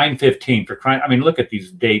 915 for crying. I mean, look at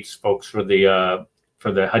these dates, folks, for the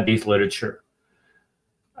hadith literature.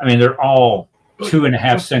 I mean, they're all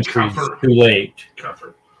 2.5 centuries too late.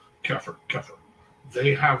 Kafir.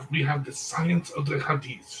 We have the science of the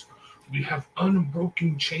hadith. We have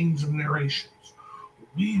unbroken chains of narrations.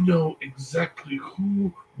 We know exactly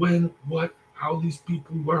who, when, what, how these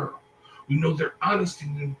people were. We know their honesty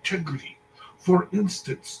and integrity. For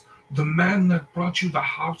instance, the man that brought you the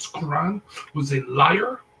Hafs Quran was a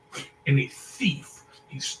liar and a thief.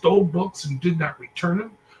 He stole books and did not return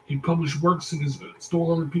them. He published works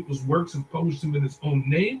stole other people's works and published them in his own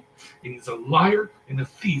name. And he's a liar and a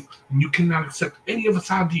thief. And you cannot accept any of his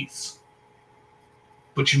hadiths.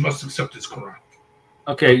 But you must accept his Quran.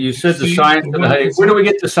 Okay, you said the science of the hadith. Where do we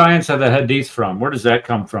get the science of the hadith from? Where does that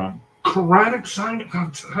come from? Quranic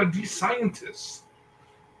hadith scientists.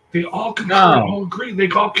 They all all agree. They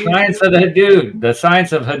all science of the hadith. The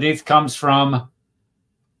science of hadith comes from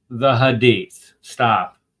the hadith.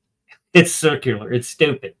 Stop. It's circular. It's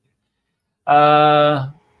stupid.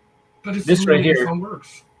 But it's this right here.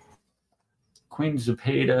 Works. Queen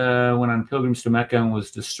Zubaydah went on pilgrims to Mecca and was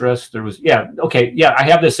distressed. There was, I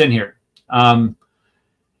have this in here.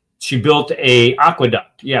 She built a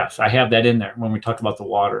aqueduct. Yes, I have that in there when we talk about the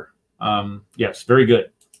water. Yes, very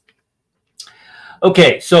good.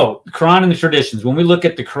 Okay, so the Quran and the traditions. When we look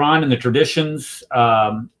at the Quran and the traditions,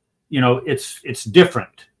 it's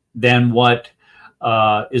different than what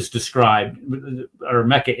is described, or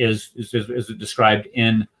Mecca is described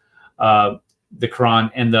in the Quran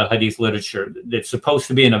and the Hadith literature. It's supposed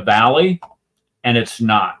to be in a valley, and it's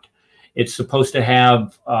not. It's supposed to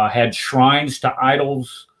have had shrines to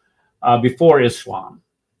idols before Islam.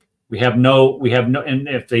 We have no, and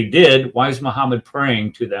if they did, why is Muhammad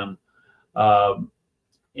praying to them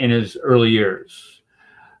in his early years?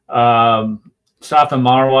 Safa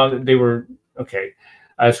Marwa, they were, okay.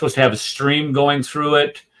 It's supposed to have a stream going through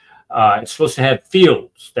it. It's supposed to have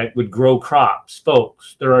fields that would grow crops.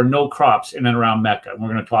 Folks, there are no crops in and around Mecca. We're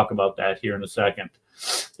going to talk about that here in a second.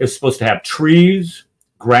 It's supposed to have trees,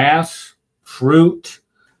 grass, fruit,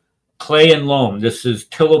 clay and loam. This is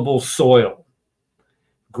tillable soil.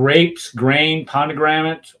 Grapes, grain,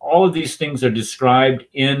 pomegranates, all of these things are described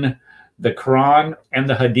in the Quran and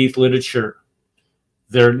the Hadith literature.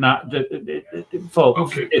 They're not,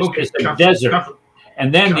 folks, it's a desert.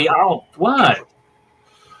 And then what?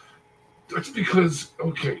 That's because,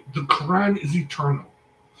 the Quran is eternal.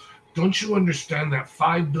 Don't you understand that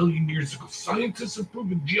 5 billion years ago, scientists have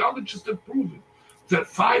proven, geologists have proven, that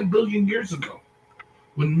 5 billion years ago,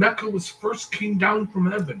 when Mecca first came down from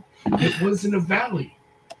heaven, it was in a valley.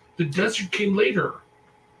 The desert came later.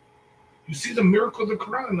 You see the miracle of the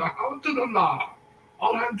Quran. Alhamdulillah.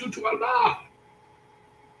 Alhamdulillah to Allah.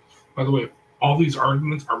 By the way, all these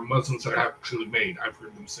arguments are Muslims that have actually made. I've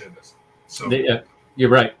heard them say this. So you're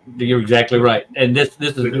right. You're exactly right. And this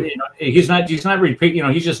is he's not repeating.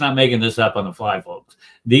 He's just not making this up on the fly, folks.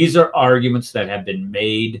 These are arguments that have been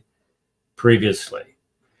made previously.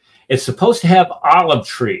 It's supposed to have olive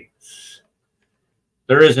trees.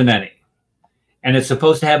 There isn't any. And it's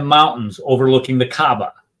supposed to have mountains overlooking the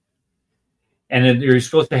Kaaba. And you're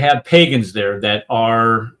supposed to have pagans there that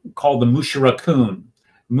are called the Mushrikun.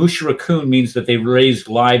 Mushrikun means that they raised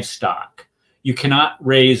livestock. You cannot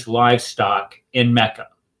raise livestock in Mecca.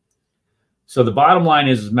 So the bottom line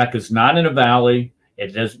is Mecca is not in a valley.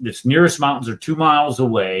 Its nearest mountains are 2 miles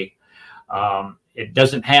away. It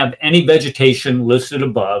doesn't have any vegetation listed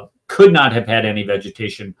above. Could not have had any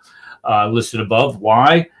vegetation listed above.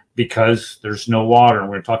 Why? Because there's no water. And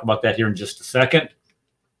we're going to talk about that here in just a second.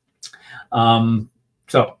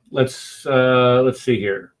 So let's see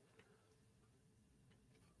here.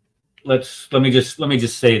 Let me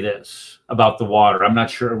just say this about the water. I'm not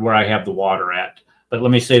sure where I have the water at, but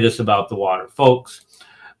let me say this about the water, folks.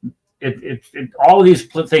 All of these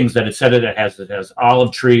things that it said it has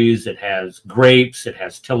olive trees, it has grapes, it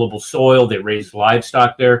has tillable soil. They raise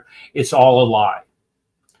livestock there. It's all a lie.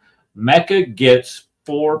 Mecca gets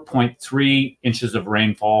 4.3 inches of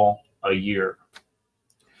rainfall a year.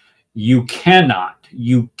 You cannot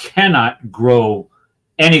grow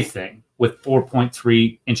anything with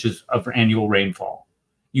 4.3 inches of annual rainfall.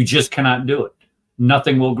 You just cannot do it.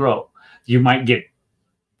 Nothing will grow. You might get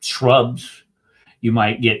shrubs, you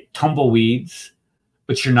might get tumbleweeds,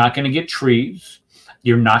 but you're not going to get trees.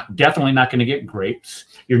 You're definitely not going to get grapes.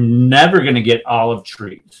 You're never going to get olive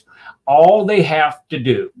trees. All they have to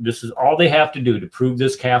do, this is all they have to do to prove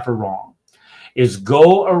this Kaffir wrong, is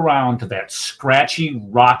go around to that scratchy,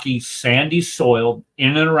 rocky, sandy soil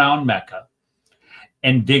in and around Mecca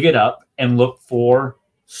and dig it up and look for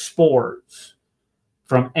spores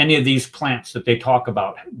from any of these plants that they talk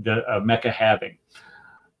about Mecca having.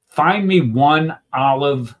 Find me one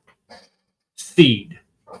olive seed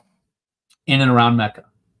in and around Mecca,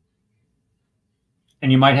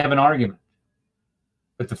 and you might have an argument.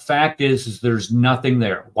 But the fact is there's nothing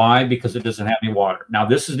there. Why? Because it doesn't have any water. Now,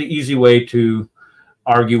 this is the easy way to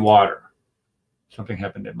argue water. Something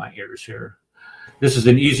happened in my ears here. This is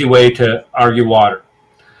an easy way to argue water.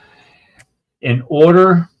 In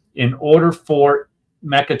order for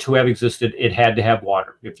Mecca to have existed, it had to have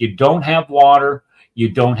water. If you don't have water, you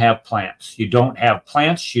don't have plants. You don't have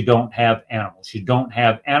plants, you don't have animals. You don't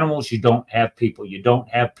have animals, you don't have people. You don't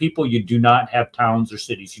have people, you do not have towns or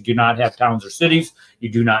cities. You do not have towns or cities, you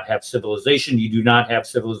do not have civilization. You do not have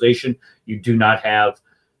civilization, you do not have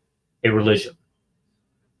a religion.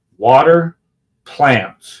 Water,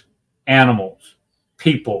 plants, animals,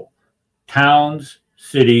 people, towns,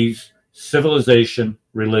 cities, civilization,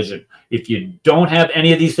 religion. If you don't have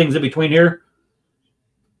any of these things in between here,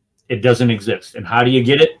 it doesn't exist. And how do you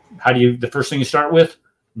get it? The first thing you start with?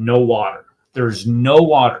 No water. There's no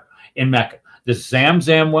water in Mecca. The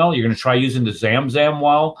Zamzam well, you're going to try using the Zamzam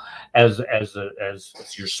well as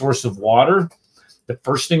your source of water. The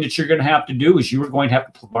first thing that you're going to have to do is you are going to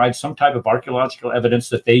have to provide some type of archaeological evidence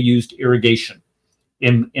that they used irrigation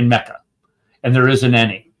in Mecca. And there isn't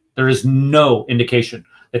any. There is no indication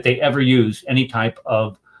that they ever used any type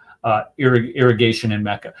of irrigation in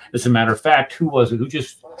Mecca. As a matter of fact, who was it?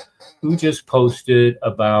 Who just posted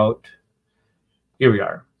about, here we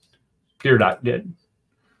are, Peerdot did,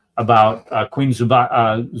 about Queen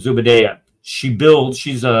Zubaydah.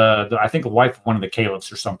 She's I think a wife of one of the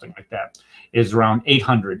caliphs or something like that, is around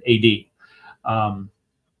 800 AD.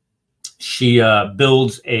 She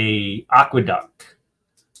builds a aqueduct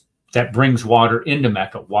that brings water into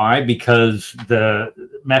Mecca. Why? Because the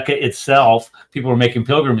Mecca itself, people were making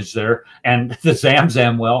pilgrimage there, and the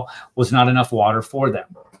Zamzam well was not enough water for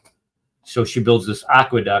them. So she builds this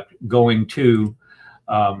aqueduct going into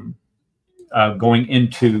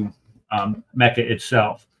Mecca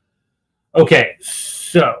itself. Okay,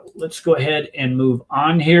 so let's go ahead and move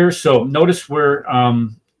on here. So notice where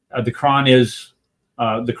the Quran is.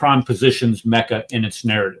 The Quran positions Mecca in its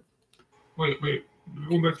narrative. Wait.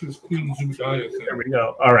 Go back to this Queen Zubaydah thing. There we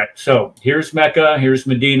go. All right. So here's Mecca, here's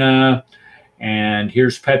Medina, and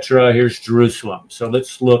here's Petra, here's Jerusalem. So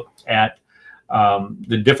let's look at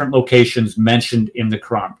the different locations mentioned in the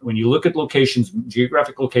Quran. When you look at locations,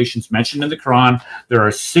 geographic locations mentioned in the Quran, there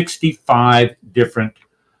are 65 different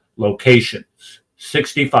locations.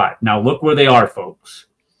 65. Now look where they are, folks.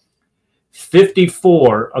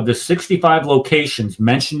 54 of the 65 locations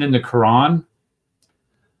mentioned in the Quran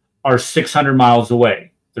are 600 miles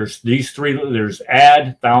away. There's these three, there's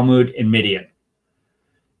Ad, Thalmud, and Midian.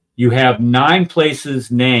 You have 9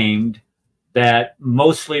 places named that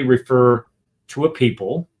mostly refer to a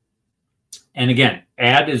people. And again,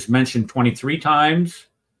 Ad is mentioned 23 times,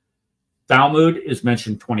 Thalmud is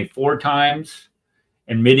mentioned 24 times,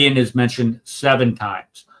 and Midian is mentioned 7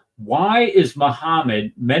 times. Why is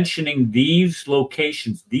Muhammad mentioning these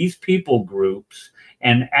locations, these people groups,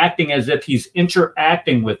 and acting as if he's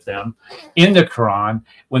interacting with them in the Quran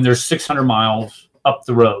when they're 600 miles up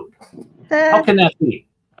the road? How can that be?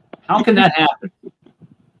 How can that happen?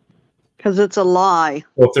 Because it's a lie.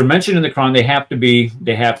 Well, if they're mentioned in the Quran, they have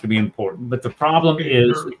to be important. But the problem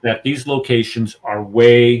is that these locations are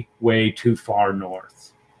way, way too far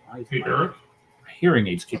north. Hey, Eric? My hearing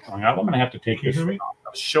aids keep going out. I'm going to have to take this thing off. I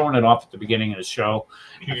was showing it off at the beginning of the show.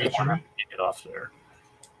 Can you answer me? Take it off there.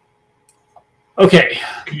 Okay.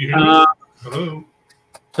 Can you hear me? Hello?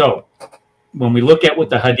 So when we look at what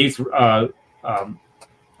the hadiths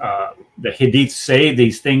say,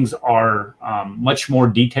 these things are much more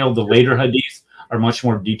detailed. The later hadiths are much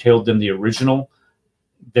more detailed than the original.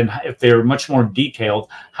 Then if they're much more detailed,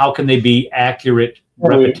 how can they be accurate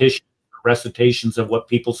recitations of what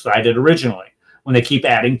people cited originally when they keep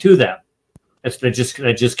adding to them?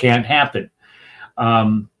 That just can't happen.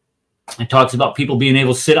 It talks about people being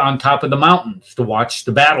able to sit on top of the mountains to watch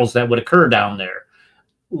the battles that would occur down there.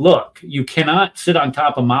 Look, you cannot sit on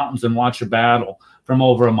top of mountains and watch a battle from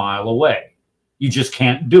over a mile away. You just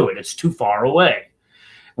can't do it. It's too far away.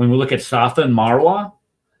 When we look at Safa and Marwa,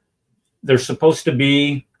 they're supposed to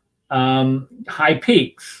be high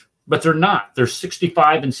peaks, but they're not. They're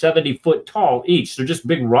 65 and 70 foot tall each. They're just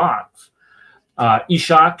big rocks.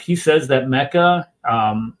 Ishak, he says that Mecca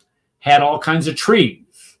had all kinds of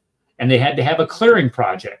trees, and they had to have a clearing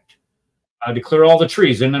project to clear all the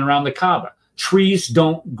trees in and around the Kaaba. Trees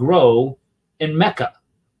don't grow in Mecca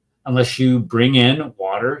unless you bring in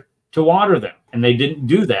water to water them, and they didn't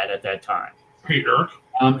do that at that time. Hey, Eric.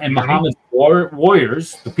 And Muhammad's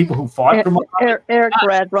warriors, the people who fought for Muhammad, Eric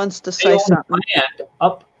Brad wants to say something. land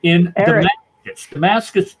up in Eric.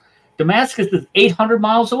 Damascus. Damascus is 800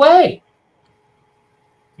 miles away.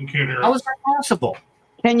 You can't hear How us. is that possible?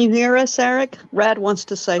 Can you hear us, Eric? Rad wants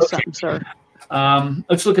to say something, sir.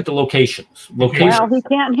 Let's look at the locations. Well, Locations, he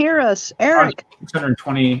can't hear us. Eric.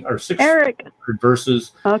 620 or 600 Eric.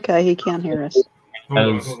 verses. Okay, he can't hear us. Hold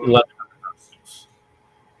on, Has hold on. 11 verses.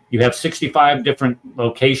 You have 65 different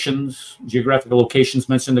locations, geographical locations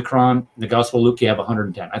mentioned in the Quran. In the Gospel of Luke, you have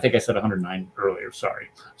 110. I think I said 109 earlier. Sorry.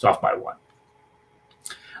 It's off by one.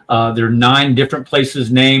 There are 9 different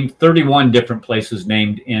places named, 31 different places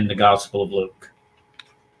named in the Gospel of Luke.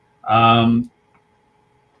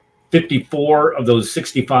 54 of those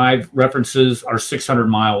 65 references are 600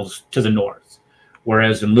 miles to the north,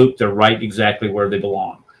 whereas in Luke, they're right exactly where they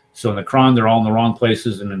belong. So in the Quran, they're all in the wrong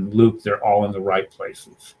places, and in Luke, they're all in the right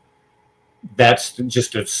places. That's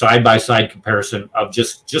just a side-by-side comparison of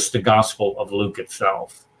just the Gospel of Luke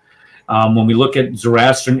itself. When we look at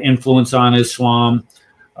Zoroastrian influence on Islam,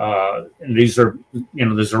 and these are,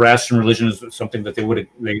 the Zoroastrian religion is something that they would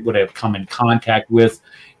have come in contact with.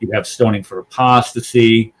 You have stoning for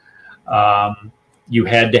apostasy. You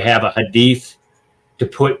had to have a hadith to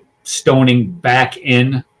put stoning back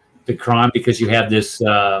in the Quran because you have this.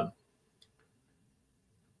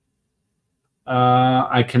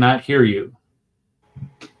 I cannot hear you.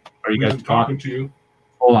 Are you We've guys been talking? to you.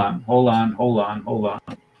 Hold on.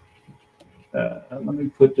 Let me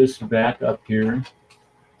put this back up here.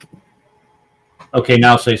 Okay,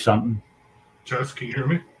 now say something. Jess, can you hear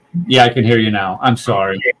me? Yeah, I can hear you now. I'm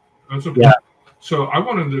sorry. That's okay. Yeah. So I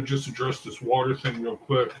wanted to just address this water thing real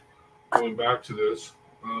quick. Going back to this.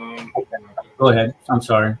 Go ahead. I'm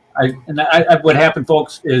sorry. What happened,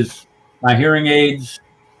 folks, is my hearing aids.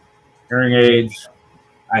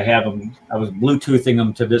 I have them. I was Bluetoothing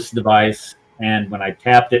them to this device, and when I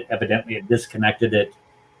tapped it, evidently it disconnected it,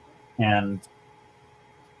 and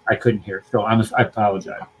I couldn't hear. So I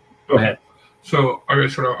apologize. Go ahead. So, I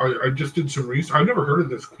just did some research. I've never heard of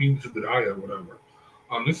this Queen Zebediah, whatever.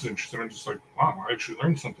 This is interesting. I'm just like, wow, I actually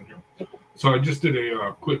learned something here. So I just did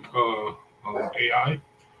a quick AI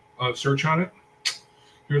search on it.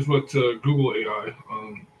 Here's what Google AI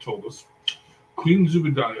told us. Queen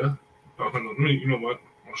Zebediah. You know what?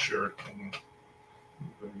 I'll share it.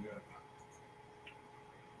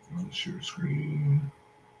 I'll share screen.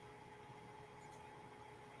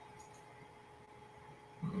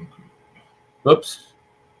 Okay. Oops.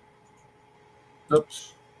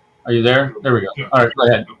 Are you there? There we go. Yeah. All right, go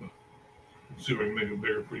ahead. Okay. Let's see if I can make it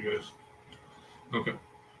bigger for you guys. Okay.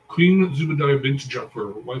 Queen Zubediah bint Jafar,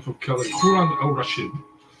 wife of Caliph Harun al-Rashid,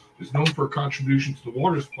 is known for her contribution to the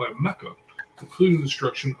water supply of Mecca, including the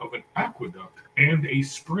destruction of an aqueduct and a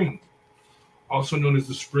spring. Also known as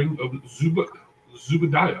the Spring of Zubedah,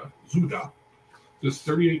 this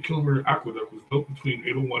 38-kilometer aqueduct was built between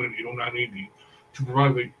 801 and 809 AD to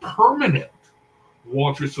provide a permanent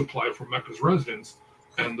water supply for Mecca's residents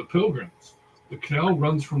and the pilgrims. The canal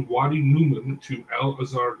runs from Wadi Numan to Al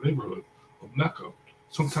Azhar neighborhood of Mecca,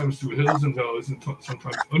 sometimes through hills and valleys and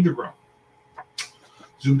sometimes underground.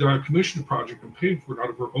 Zubediah commissioned the project and paid for it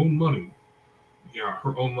out of her own money. Yeah,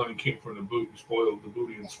 her own money came from the booty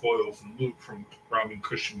and spoils and loot from robbing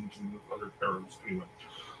Christians and other Arabs. Anyway,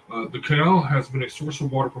 the canal has been a source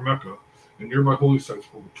of water for Mecca and nearby holy sites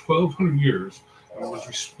for over 1,200 years. And it was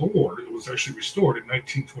restored. It was actually restored in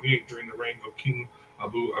 1928 during the reign of King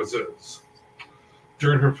Abu Aziz.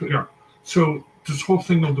 So this whole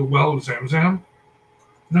thing of the well of Zamzam,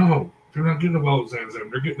 no, they're not getting the well of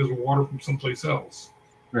Zamzam. They're getting this water from someplace else.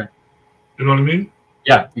 Right. You know what I mean?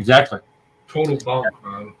 Yeah, exactly. Total bunk,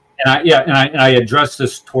 man. And I addressed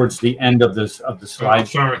this towards the end of the slide. Oh,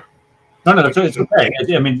 sorry. No, it's okay.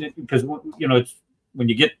 I mean, because it's when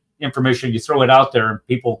you get information, you throw it out there, and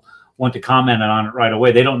people want to comment on it right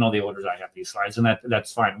away. They don't know the orders I have these slides, and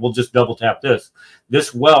that's fine. We'll just double tap this.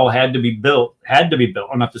 This well had to be built.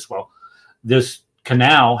 Or not this well. This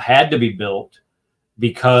canal had to be built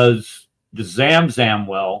because the Zamzam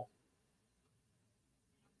well.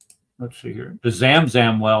 Let's see here. The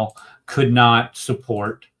Zamzam well could not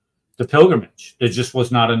support the pilgrimage. There just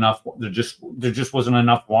was not enough. There just wasn't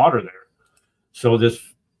enough water there. So this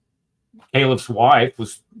Caleb's wife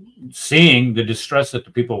was seeing the distress that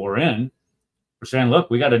the people were in. We're saying, look,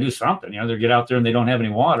 we got to do something. You know, they get out there and they don't have any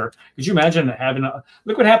water. Could you imagine having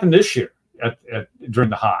look what happened this year during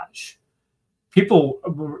the Hajj? People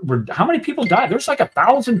were how many people died? There's like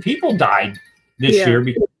 1,000 people died this year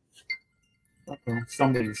because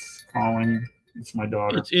somebody's calling. It's my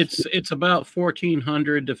daughter. It's about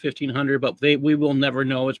 1,400 to 1,500, but we will never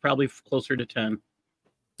know. It's probably closer to 10.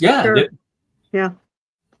 Yeah. Sure. Yeah.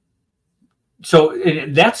 So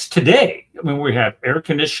that's today. I mean, we have air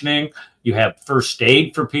conditioning. You have first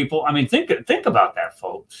aid for people. I mean, think about that,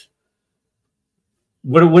 folks.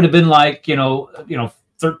 What it would have been like,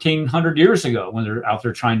 1,300 years ago when they're out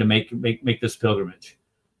there trying to make this pilgrimage.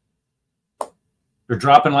 They're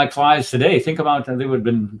dropping like flies today. Think about that. They would have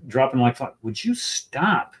been dropping like flies. Would you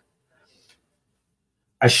stop?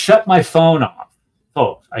 I shut my phone off,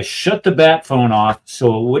 folks. I shut the bat phone off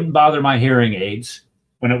so it wouldn't bother my hearing aids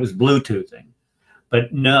when it was Bluetoothing.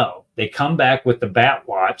 But no, they come back with the bat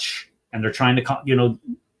watch and they're trying to call, I'm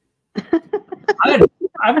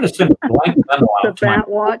going to send a blank memo out The bat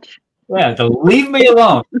watch. Yeah, to leave me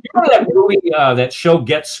alone. You remember that movie, that show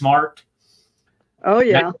Get Smart? Oh,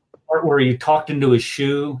 yeah. That part where he talked into his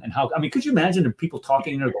shoe and how, I mean, could you imagine the people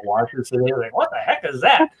talking into the washer today? Like, what the heck is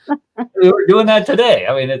that? We were doing that today.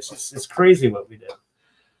 I mean, it's crazy what we did.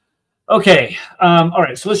 Okay. All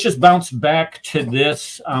right. So let's just bounce back to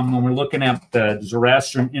this when we're looking at the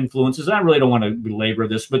Zoroastrian influences. I really don't want to belabor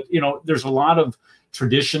this, but, there's a lot of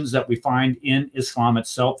traditions that we find in Islam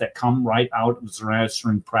itself that come right out of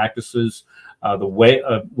Zoroastrian practices, the way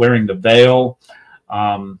of wearing the veil.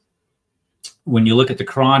 When you look at the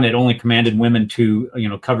Quran, it only commanded women to,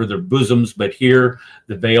 cover their bosoms, but here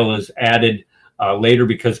the veil is added later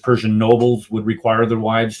because Persian nobles would require their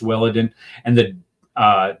wives to wear it in. And the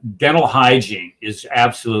dental hygiene is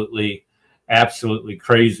absolutely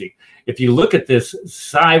crazy. If you look at this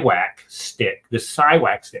siwak stick,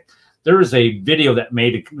 there is a video that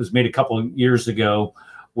was made a couple of years ago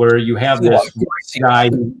where you have this guy.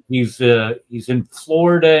 He's in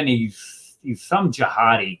Florida and he's some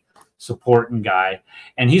jihadi supporting guy,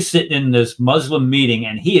 and he's sitting in this Muslim meeting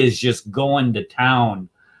and he is just going to town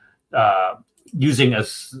using a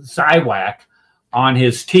siwak on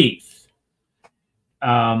his teeth.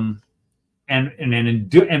 It's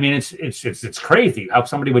crazy how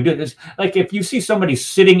somebody would do this. Like if you see somebody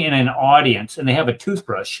sitting in an audience and they have a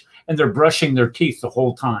toothbrush and they're brushing their teeth the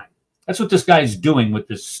whole time. That's what this guy's doing with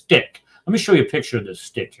this stick. Let me show you a picture of this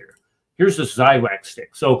stick here. Here's the siwak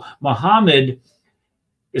stick. So Muhammad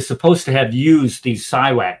is supposed to have used these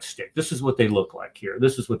siwak stick. This is what they look like here.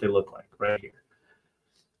 This is what they look like right here.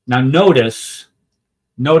 Now notice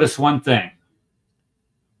one thing.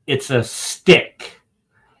 It's a stick.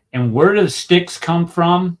 And where do the sticks come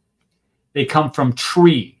from? They come from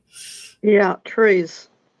trees. Yeah, trees.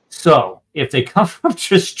 So if they come from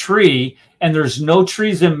just tree and there's no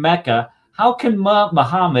trees in Mecca, how can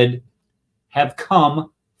Muhammad have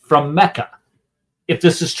come from Mecca? If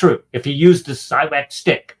this is true, if he used the siwak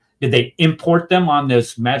stick, did they import them on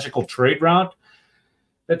this magical trade route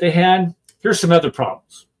that they had? Here's some other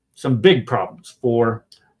problems, some big problems for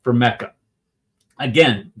Mecca.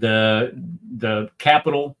 Again, the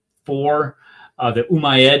capital for the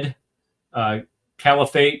Umayyad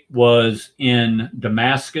Caliphate was in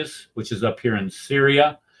Damascus, which is up here in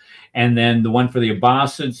Syria. And then the one for the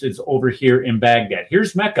Abbasids is over here in Baghdad.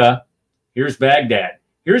 Here's Mecca. Here's Baghdad.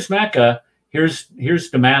 Here's Mecca. Here's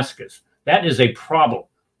Damascus. That is a problem.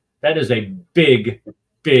 That is a big,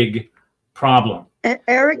 big problem.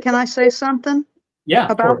 Eric, can I say something? Yeah.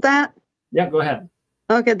 About that? Yeah, go ahead.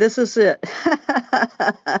 Okay, this is it.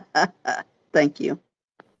 Thank you.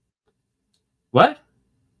 What?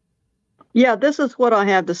 Yeah, this is what I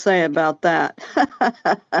have to say about that.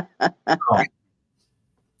 Oh.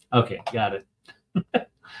 Okay, got it.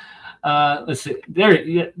 Let's see. There,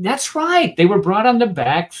 yeah, that's right. They were brought on the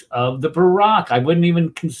backs of the Barak. I wouldn't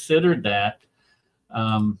even consider that.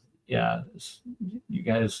 Yeah, you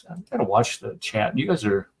guys, I've got to watch the chat. You guys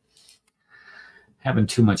are having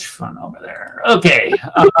too much fun over there. Okay.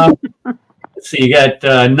 Let's see. You got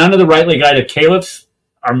none of the rightly guided caliphs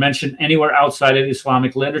are mentioned anywhere outside of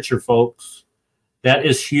Islamic literature, folks. That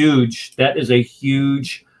is huge. That is a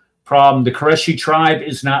huge problem. The Qurayshi tribe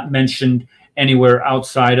is not mentioned anywhere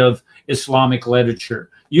outside of Islamic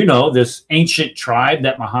literature. You know, this ancient tribe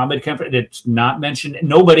that Muhammad came from, it's not mentioned.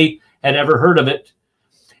 Nobody had ever heard of it.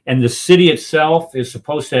 And the city itself is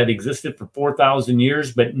supposed to have existed for 4,000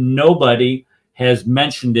 years, but nobody has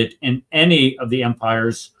mentioned it in any of the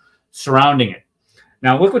empires surrounding it.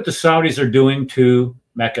 Now, look what the Saudis are doing to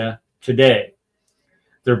Mecca today.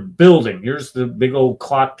 They're building. Here's the big old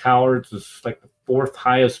clock tower. It's like the fourth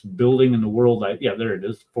highest building in the world. Yeah, there it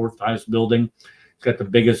is, fourth highest building. It's got the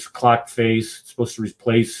biggest clock face. It's supposed to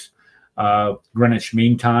replace Greenwich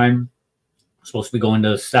Mean Time. It's supposed to be going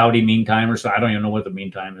to Saudi Mean Time, or so. I don't even know what the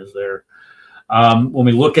mean time is there. When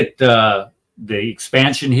we look at the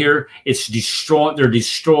expansion here, it's destroyed. They're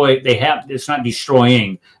destroyed. They have. It's not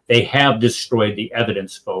destroying. They have destroyed the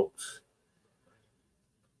evidence, folks.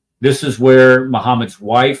 This is where Muhammad's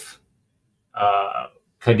wife,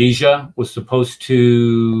 Khadijah, was supposed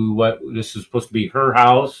to. This is supposed to be her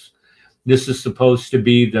house. This is supposed to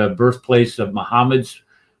be the birthplace of Muhammad's.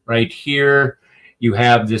 Right here, you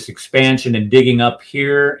have this expansion and digging up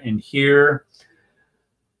here and here.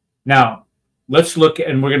 Now, let's look,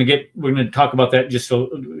 and we're going to talk about that just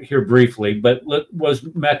here briefly. But was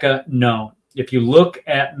Mecca? No. If you look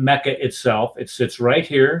at Mecca itself, it sits right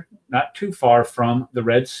here, not too far from the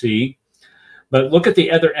Red Sea. But look at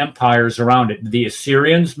the other empires around it. Did the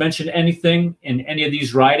Assyrians mention anything in any of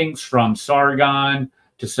these writings, from Sargon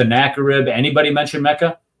to Sennacherib? Anybody mention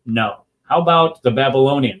Mecca? No. How about the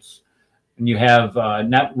Babylonians? And you have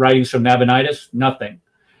writings from Nabonidus? Nothing.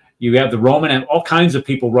 You have the Roman, and all kinds of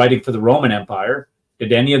people writing for the Roman Empire.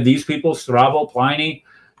 Did any of these people, Strabo, Pliny,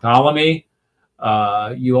 Ptolemy?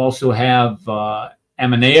 You also have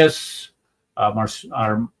Ammianus,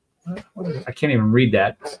 I can't even read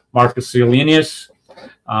that, Marcus Aurelius,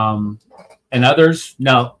 and others.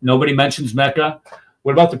 No, nobody mentions Mecca.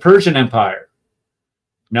 What about the Persian Empire?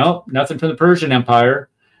 No, nothing from the Persian Empire.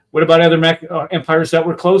 What about other empires that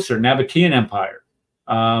were closer? Nabatean Empire,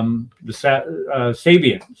 the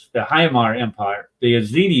Sabians, the Hayyamar Empire, the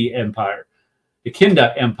Yazidi Empire, the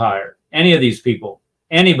Kinda Empire. Any of these people,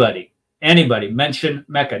 anybody mention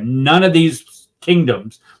Mecca? None of these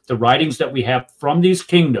kingdoms, the writings that we have from these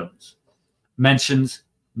kingdoms, mentions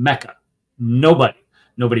Mecca. Nobody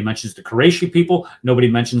mentions the Qurayshi people. Nobody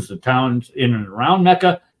mentions the towns in and around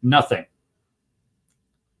Mecca. Nothing.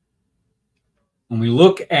 When we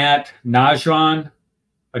look at Najran,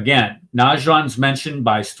 again, Najran's mentioned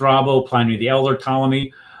by Strabo, Pliny the Elder,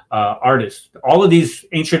 Ptolemy, artists. All of these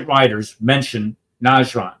ancient writers mention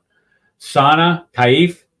Najran. Sana,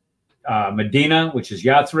 Taif, Medina, which is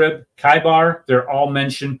Yathrib, Khaybar, they're all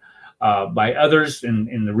mentioned by others,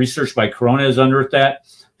 in the research by Corona is unearthed that.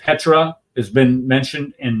 Petra has been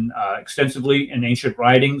mentioned extensively in ancient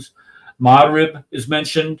writings. Madrib is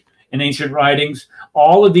mentioned in ancient writings.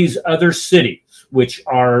 All of these other cities, which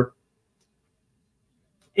are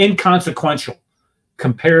inconsequential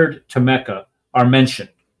compared to Mecca, are mentioned.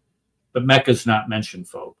 But Mecca is not mentioned,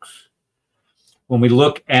 folks. When we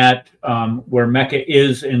look at where Mecca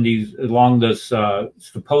is along this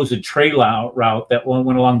supposed trade route that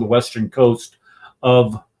went along the western coast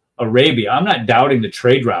of Arabia, I'm not doubting the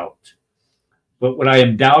trade route. But what I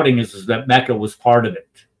am doubting is that Mecca was part of it.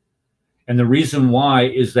 And the reason why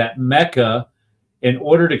is that Mecca, in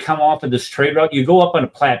order to come off of this trade route, you go up on a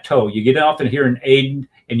plateau. You get off in here in Aden,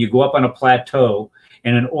 and you go up on a plateau.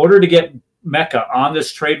 And in order to get Mecca on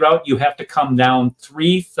this trade route, you have to come down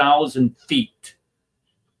 3,000 feet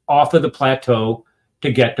off of the plateau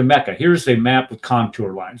to get to Mecca. Here's a map with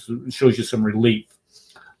contour lines. It shows you some relief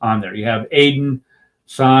on there. You have Aden,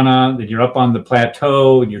 Sana, then you're up on the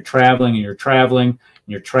plateau, and you're traveling, and you're traveling, and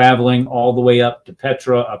you're traveling all the way up to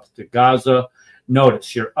Petra, up to Gaza.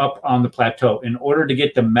 Notice you're up on the plateau. In order to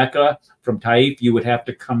get to Mecca from Taif, you would have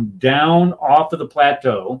to come down off of the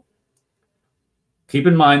plateau. Keep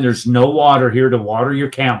in mind, there's no water here to water your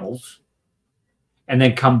camels. And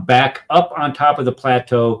then come back up on top of the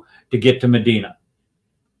plateau to get to Medina.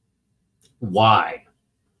 Why?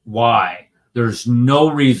 Why? There's no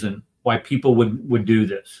reason why people would do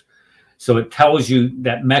this. So it tells you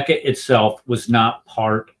that Mecca itself was not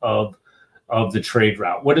part of the trade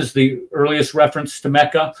route. What is the earliest reference to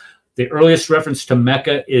Mecca? The earliest reference to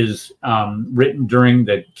Mecca is written during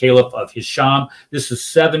the Caliph of Hisham. This is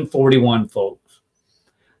 741, folks.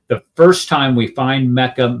 The first time we find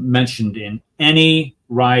Mecca mentioned in any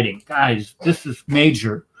writing, guys, this is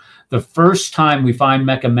major. The first time we find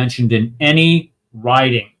Mecca mentioned in any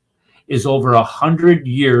writing is over 100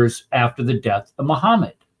 years after the death of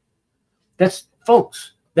Muhammad. That's,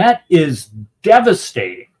 folks, that is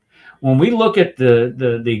devastating. When we look at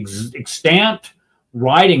the extant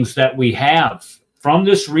writings that we have from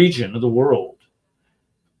this region of the world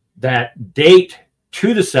that date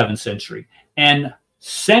to the 7th century and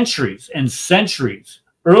centuries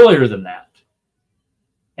earlier than that,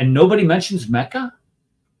 and nobody mentions Mecca?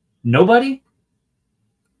 Nobody?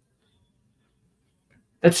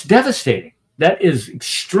 That's devastating. That is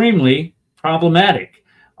extremely problematic.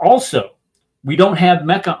 Also, We don't have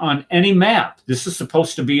Mecca on any map. This is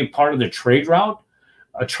supposed to be a part of the trade route.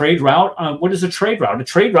 A trade route. What is a trade route? A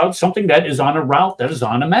trade route is something that is on a route that is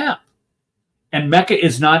on a map. And Mecca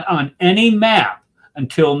is not on any map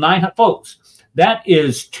until 900. Folks, that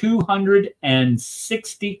is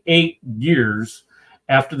 268 years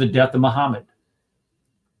after the death of Muhammad.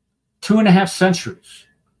 2.5 centuries.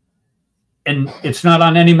 And it's not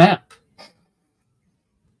on any map.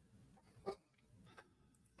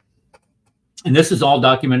 And this is all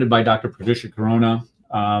documented by Dr. Patricia Corona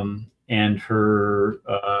and her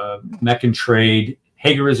Meccan Trade,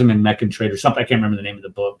 Hagerism and Meccan Trade, or something. I can't remember the name of the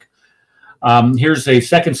book. Here's a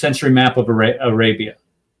 2nd century map of Arabia.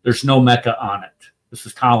 There's no Mecca on it. This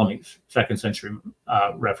is Ptolemy's 2nd century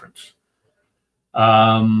reference.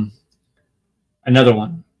 Another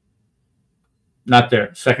one. Not there.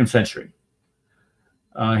 2nd century.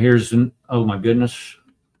 Here's an, oh my goodness.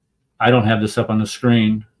 I don't have this up on the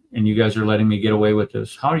screen, and you guys are letting me get away with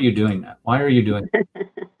this. How are you doing that? Why are you doing that?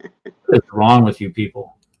 What is wrong with you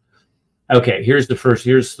people? Okay, here's the first.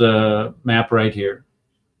 Here's the map right here.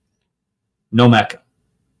 No Mecca.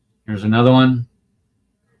 Here's another one.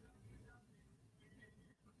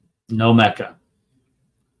 No Mecca.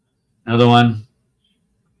 Another one.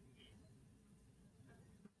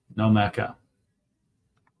 No Mecca.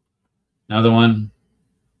 Another one.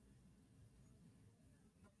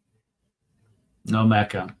 No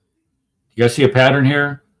Mecca. You guys see a pattern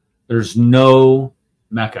here? There's no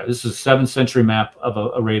Mecca. This is a 7th century map of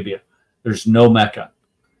Arabia. There's no Mecca.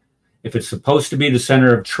 If it's supposed to be the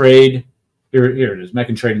center of trade, here it is,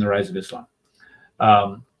 Meccan trade and the rise of Islam.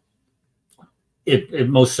 It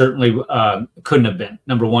most certainly couldn't have been.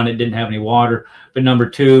 Number one, it didn't have any water. But number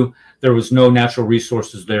two, there was no natural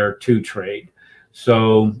resources there to trade.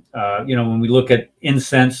 So, when we look at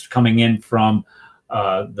incense coming in from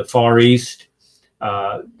the Far East,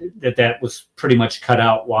 that was pretty much cut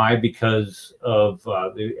out. Why? Because of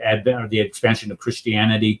the advent or the expansion of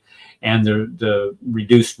Christianity and the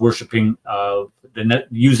reduced worshiping of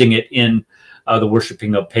using it in the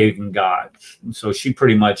worshiping of pagan gods. And so she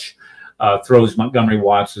pretty much throws Montgomery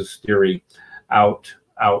Watts's theory out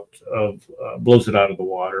of blows it out of the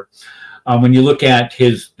water. When you look at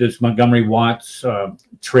this Montgomery Watts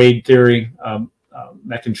trade theory,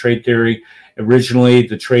 Meccan trade theory, originally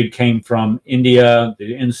the trade came from India,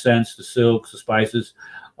 the incense, the silks, the spices,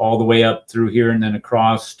 all the way up through here and then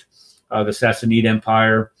across the Sassanid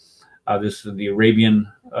Empire. This is the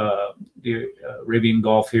Arabian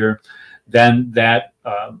Gulf here. Then that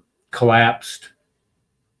collapsed,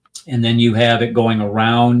 and then you have it going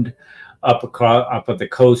around up at the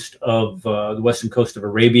coast of the western coast of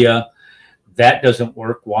Arabia. That doesn't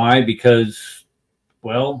work. Why? Because,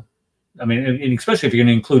 well, I mean, and especially if you're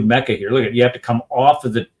going to include Mecca here, look at, you have to come off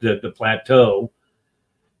of the plateau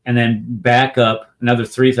and then back up another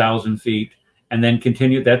 3,000 feet and then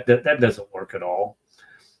continue. That doesn't work at all.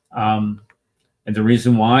 And the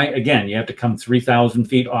reason why, again, you have to come 3,000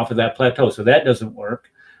 feet off of that plateau. So that doesn't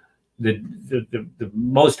work. The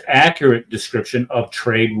most accurate description of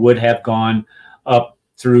trade would have gone up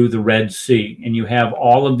through the Red Sea. And you have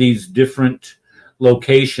all of these different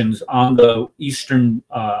locations on the eastern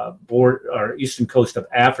border or eastern coast of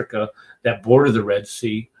Africa that border the Red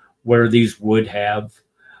Sea, where these would have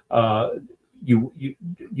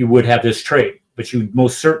you would have this trade, but you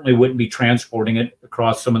most certainly wouldn't be transporting it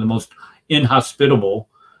across some of the most inhospitable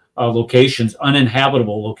locations,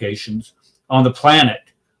 uninhabitable locations on the planet,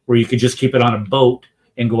 where you could just keep it on a boat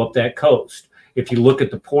and go up that coast. If you look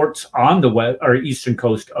at the ports on the west or eastern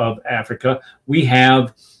coast of Africa, we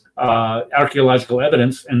have archaeological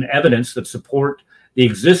evidence and evidence that support the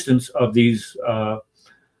existence of these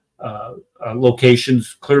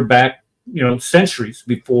locations clear back, centuries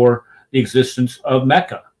before the existence of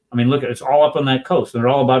Mecca. I mean, look, it's all up on that coast, and they're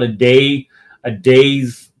all about a day's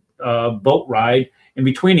boat ride in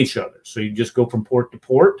between each other. So you just go from port to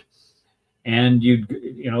port, and you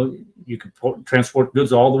could transport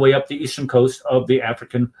goods all the way up the eastern coast of the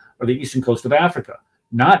African or the eastern coast of Africa,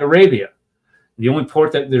 not Arabia. The only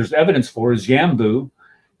port that there's evidence for is Yambu,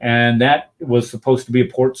 and that was supposed to be a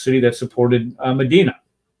port city that supported Medina.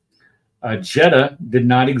 Jeddah did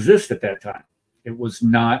not exist at that time. It was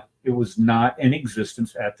not in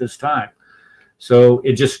existence at this time. So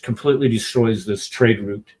it just completely destroys this trade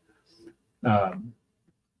route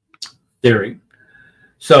theory.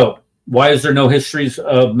 So why is there no histories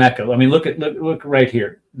of Mecca? I mean, look right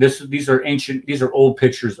here. These are old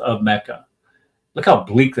pictures of Mecca. Look how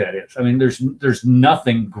bleak that is. I mean, there's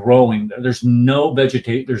nothing growing there. There's no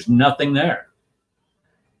vegetation. There's nothing there.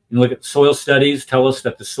 You look at soil studies, tell us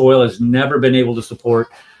that the soil has never been able to support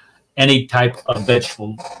any type of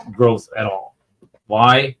vegetable growth at all.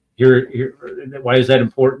 Why? Why is that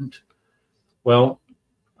important? Well,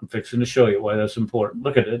 I'm fixing to show you why that's important.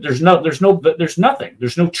 Look at it. There's nothing.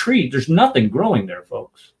 There's no tree. There's nothing growing there,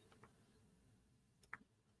 folks.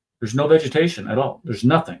 There's no vegetation at all. There's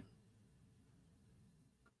nothing.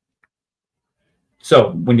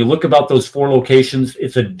 So when you look about those 4 locations,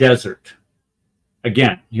 it's a desert.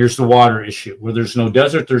 Again, here's the water issue. Where there's no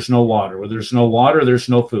desert, there's no water. Where there's no water, there's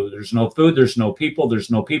no food. There's no food, there's no people.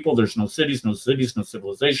 There's no people, there's no cities, no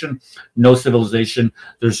civilization. No civilization,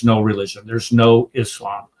 there's no religion. There's no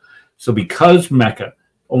Islam. So because Mecca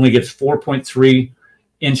only gets 4.3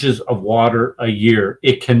 inches of water a year,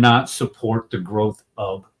 it cannot support the growth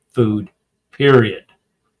of food, period.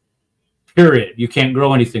 Period. You can't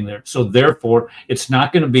grow anything there. So therefore, it's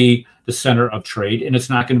not going to be the center of trade, and it's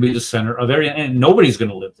not going to be the center of area, and nobody's going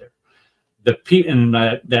to live there. In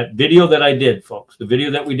that video that I did, folks, the video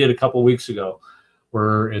that we did a couple of weeks ago,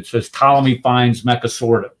 where it says Ptolemy finds Mecca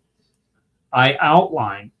sorta, I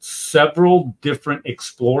outlined several different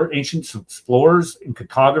ancient explorers and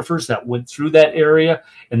cartographers that went through that area,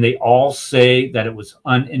 and they all say that it was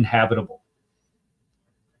uninhabitable.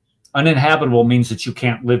 Uninhabitable means that you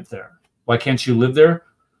can't live there. Why can't you live there?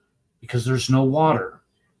 Because there's no water.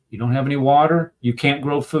 You don't have any water, you can't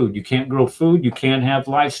grow food. You can't grow food, you can't have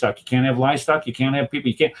livestock. You can't have livestock, you can't have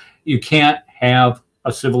people. You can't have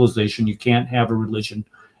a civilization. You can't have a religion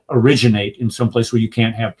originate in some place where you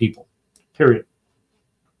can't have people. Period.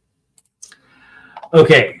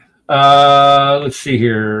 Okay, let's see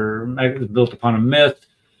here. Built upon a myth.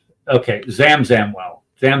 Okay, Zamzam well.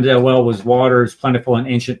 Zamzam well was water. It's plentiful and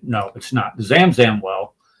ancient. No, it's not. The Zamzam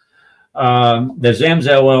well. The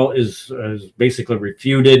Zamzam well is basically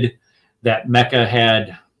refuted that Mecca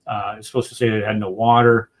had. It's supposed to say that it had no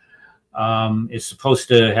water. It's supposed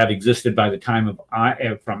to have existed by the time of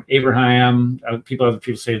from Abraham. Other people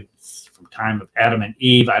say it's from time of Adam and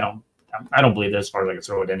Eve. I don't believe that as far as I can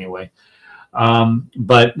throw it anyway.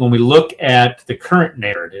 But when we look at the current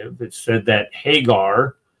narrative, it said that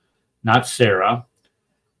Hagar, not Sarah,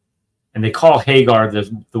 and they call Hagar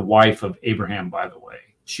the wife of Abraham, by the way.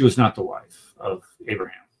 She was not the wife of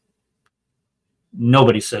Abraham.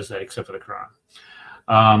 Nobody says that except for the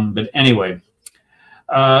Quran. But anyway,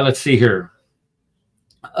 let's see here.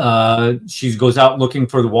 She goes out looking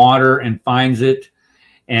for the water and finds it.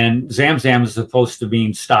 And Zamzam is supposed to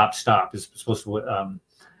mean stop. Is supposed to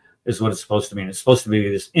is what it's supposed to mean. It's supposed to be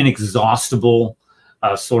this inexhaustible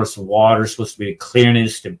source of water. It's supposed to be the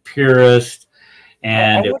clearest and purest.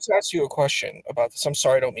 And I want to ask you a question about this. I'm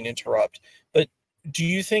sorry, I don't mean to interrupt, but do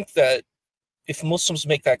you think that if Muslims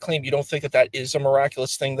make that claim, you don't think that that is a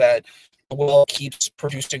miraculous thing, that the well keeps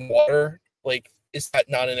producing water? Like, is that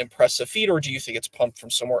not an impressive feat, or do you think it's pumped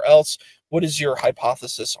from somewhere else? What is your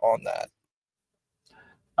hypothesis on that?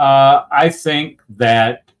 I think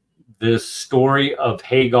that this story of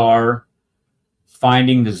Hagar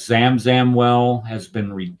finding the Zamzam well has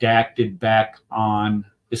been redacted back on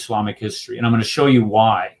Islamic history. And I'm going to show you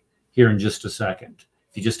why here in just a second.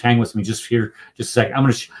 If you just hang with me just here, just a second. I'm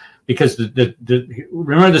going to, because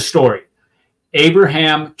remember the story.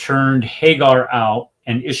 Abraham turned Hagar out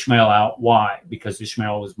and Ishmael out. Why? Because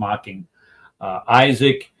Ishmael was mocking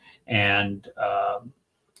Isaac, and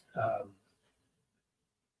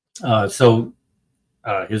so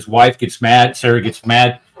his wife gets mad. Sarah gets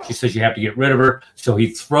mad. She says you have to get rid of her. So he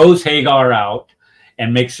throws Hagar out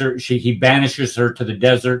and makes her. He banishes her to the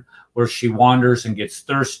desert, where she wanders and gets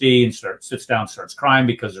thirsty and sits down, starts crying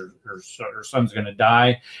because her son's going to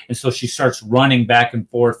die. And so she starts running back and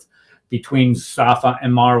forth between Safa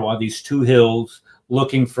and Marwa, these two hills,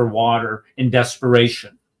 looking for water in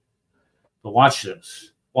desperation. But watch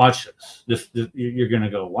this. Watch this. You're going to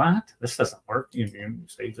go, what? This doesn't work. You're going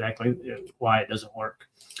to say exactly why it doesn't work.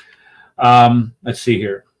 Let's see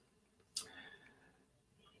here.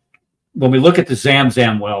 When we look at the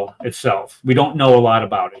Zamzam well itself, we don't know a lot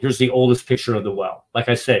about it. Here's the oldest picture of the well. Like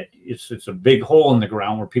I said, it's a big hole in the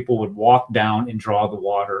ground where people would walk down and draw the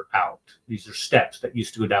water out. These are steps that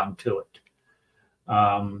used to go down to it.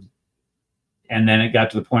 And then it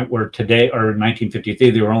got to the point where today, or in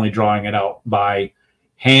 1953, they were only drawing it out by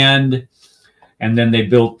hand. And then they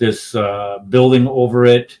built this building over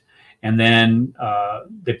it. And then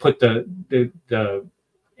they put the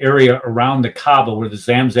area around the Kaaba where the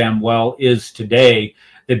Zamzam well is today.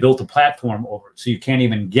 They built a platform over it, so you can't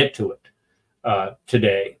even get to it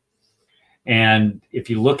today. And if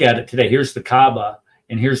you look at it today, here's the Kaaba,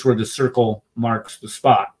 and here's where the circle marks the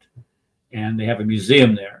spot. And they have a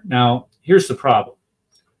museum there. Now, here's the problem.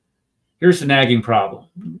 Here's the nagging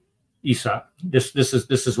problem, Isa. This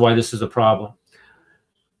is why this is a problem.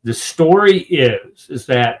 The story is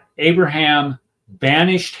that Abraham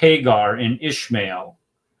banished Hagar and Ishmael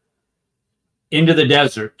into the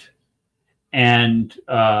desert, and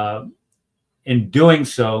in doing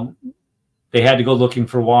so, they had to go looking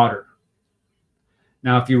for water.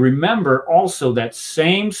 Now, if you remember, also that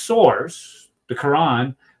same source, the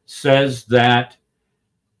Quran, says that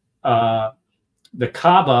the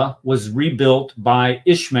Kaaba was rebuilt by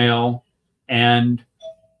Ishmael and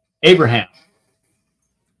Abraham.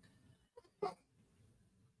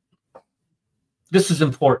 This is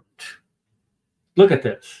important. Look at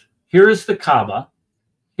this. Here is the Kaaba.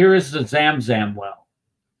 Here is the Zamzam well.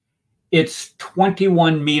 It's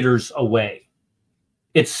 21 meters away.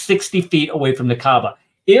 It's 60 feet away from the Kaaba.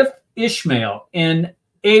 If Ishmael and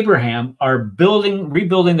Abraham are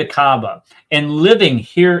rebuilding the Kaaba and living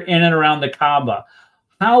here in and around the Kaaba,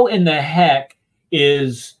 how in the heck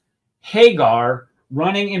is Hagar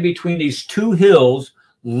running in between these two hills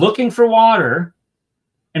looking for water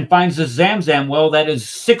and finds a Zamzam well that is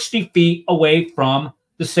 60 feet away from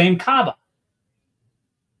the same Kaaba?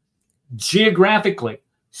 Geographically,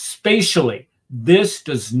 spatially, this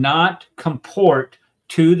does not comport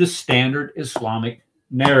to the standard Islamic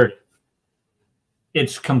narrative.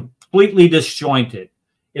 It's completely disjointed.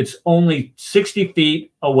 It's only 60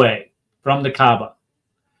 feet away from the Kaaba.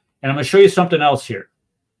 And I'm going to show you something else here.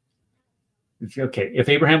 Okay, if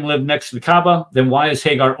Abraham lived next to the Kaaba, then why is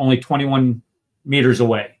Hagar only 21 meters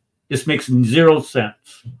away? This makes zero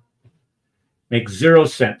sense. Makes zero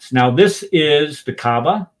sense. Now, this is the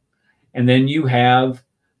Kaaba, and then you have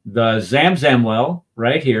the Zamzam well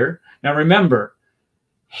right here. Now, remember,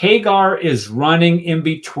 Hagar is running in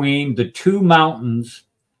between the two mountains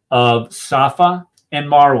of Safa and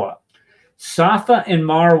Marwa. Safa and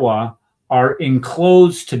Marwa are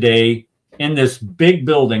enclosed today in this big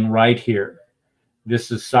building right here. This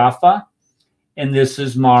is Safa and this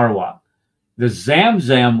is Marwa. The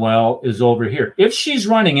Zamzam well is over here. If she's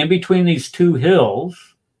running in between these two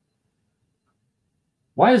hills,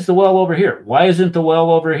 why is the well over here? Why isn't the well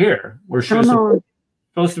over here where she's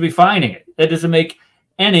supposed to be finding it? That doesn't make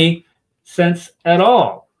any sense at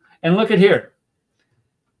all. And look at here.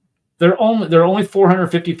 They're only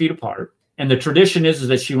 450 feet apart. And the tradition is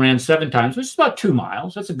that she ran 7 times, which is about 2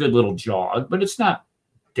 miles. That's a good little jog, but it's not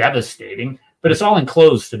devastating. But it's all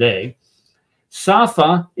enclosed today.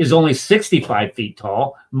 Safa is only 65 feet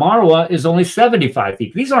tall. Marwa is only 75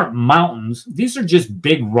 feet. These aren't mountains. These are just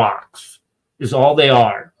big rocks, is all they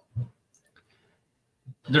are.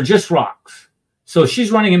 They're just rocks. So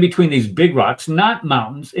she's running in between these big rocks, not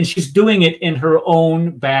mountains, and she's doing it in her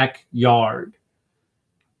own backyard.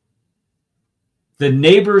 The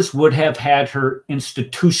neighbors would have had her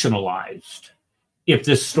institutionalized if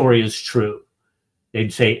this story is true.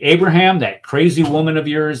 They'd say, Abraham, that crazy woman of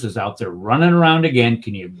yours is out there running around again.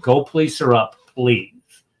 Can you go police her up, please?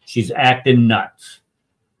 She's acting nuts.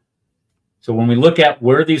 So when we look at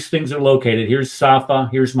where these things are located, here's Safa,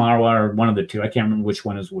 here's Marwa, or one of the two. I can't remember which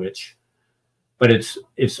one is which. But this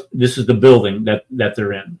is the building that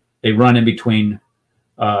they're in. They run in between.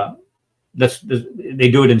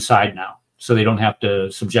 They do it inside now, so they don't have to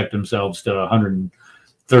subject themselves to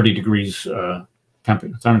 130 degrees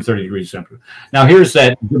temperature. 130 degrees temperature. Now here's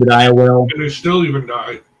that Jebediah well. And they still even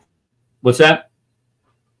die. What's that?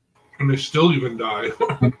 And they still even die.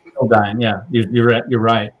 Still dying. Yeah, you're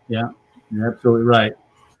right. Yeah, you're absolutely right.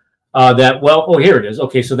 That well, oh, here it is.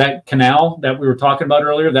 Okay, so that canal that we were talking about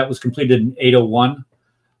earlier, that was completed in 801.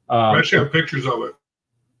 I actually have pictures of it.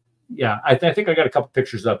 Yeah, I think I got a couple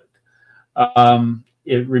pictures of it.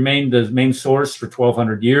 It remained the main source for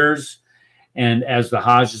 1,200 years, and as the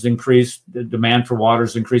Hajj has increased, the demand for water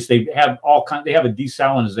has increased. They have They have a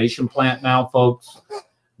desalinization plant now, folks.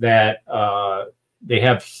 That they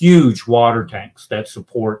have huge water tanks that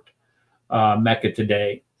support Mecca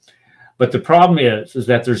today. But the problem is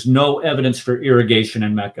that there's no evidence for irrigation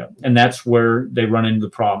in Mecca, and that's where they run into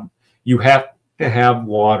the problem. You have to have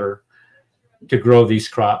water to grow these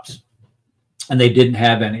crops, and they didn't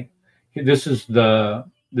have any. This is the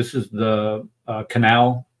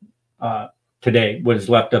canal today. What is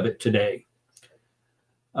left of it today?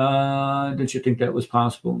 Did you think that was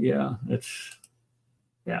possible? Yeah,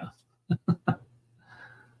 yeah.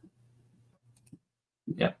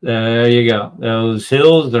 Yeah, there you go. Those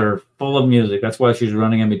hills are full of music. That's why she's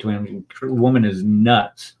running in between them. The woman is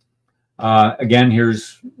nuts. Again,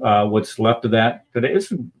 here's what's left of that today.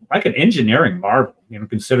 It's like an engineering marvel,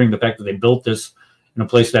 considering the fact that they built this in a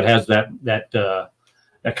place that has that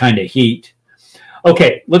kind of heat.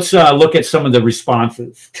 Okay, let's look at some of the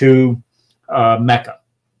responses to Mecca,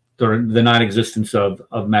 the non-existence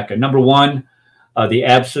of Mecca. Number one, the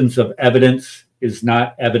absence of evidence is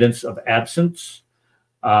not evidence of absence.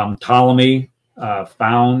 Ptolemy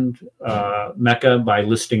found Mecca by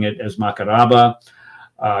listing it as Makaraba.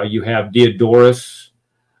 You have Diodorus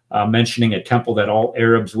mentioning a temple that all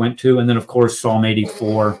Arabs went to. And then, of course, Psalm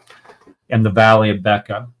 84 and the Valley of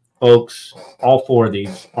Becca. Folks, all four of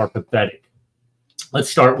these are pathetic. Let's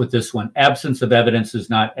start with this one. Absence of evidence is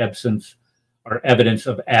not absence or evidence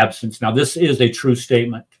of absence. Now, this is a true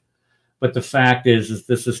statement, but the fact is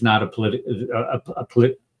this is not applicable,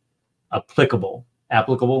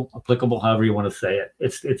 however you want to say it.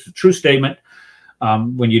 It's a true statement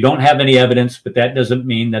when you don't have any evidence, but that doesn't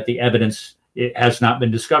mean that the evidence it has not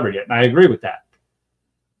been discovered yet. And I agree with that.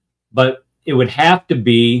 But it would have to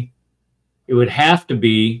be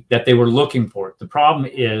that they were looking for it. The problem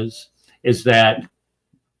is that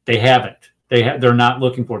they haven't. They're not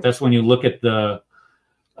looking for it. That's when you look at the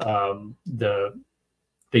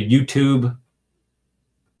YouTube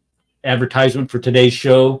advertisement for today's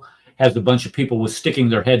show has a bunch of people with sticking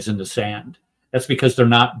their heads in the sand. That's because they're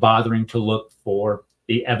not bothering to look for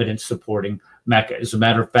the evidence supporting Mecca. As a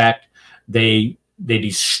matter of fact, they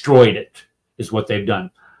destroyed it, is what they've done.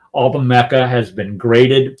 All the Mecca has been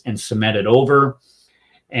graded and cemented over.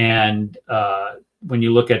 And when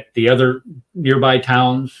you look at the other nearby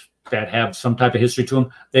towns that have some type of history to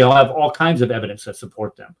them, they all have all kinds of evidence that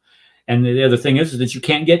support them. And the other thing is that you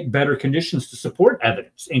can't get better conditions to support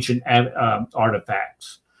evidence, ancient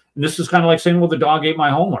artifacts. And this is kind of like saying, well, the dog ate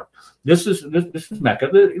my homework. This is Mecca.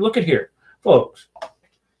 Look at here, folks.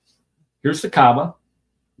 Here's the Kaaba,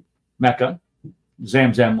 Mecca,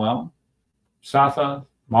 Zamzam well, Safa,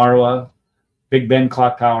 Marwa, Big Ben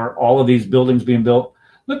clock tower, all of these buildings being built.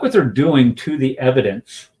 Look what they're doing to the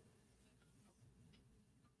evidence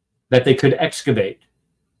that they could excavate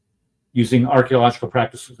using archaeological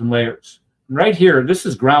practices and layers. Right here, this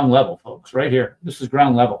is ground level, folks. Right here, this is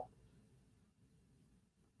ground level.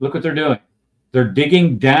 Look what they're doing. They're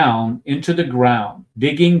digging down into the ground,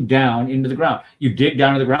 digging down into the ground. You dig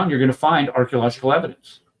down to the ground, you're going to find archaeological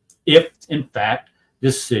evidence. If, in fact,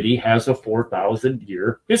 this city has a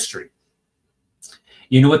 4,000-year history.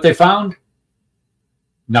 You know what they found?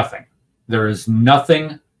 Nothing. There is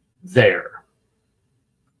nothing there.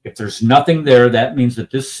 If there's nothing there, that means that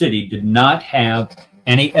this city did not have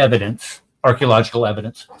any evidence, archaeological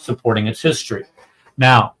evidence, supporting its history.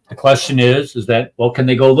 Now, the question is that, well, can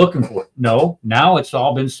they go looking for it? No. Now it's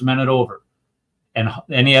all been cemented over. And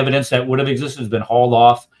any evidence that would have existed has been hauled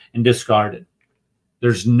off and discarded.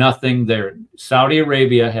 There's nothing there. Saudi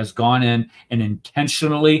Arabia has gone in and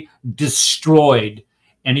intentionally destroyed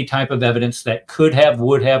any type of evidence that could have,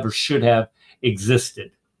 would have, or should have existed.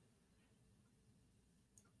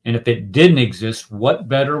 And if it didn't exist, what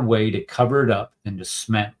better way to cover it up than to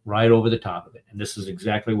cement right over the top of it? And this is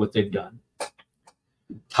exactly what they've done.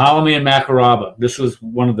 Ptolemy and Makaraba. This was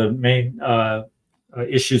one of the main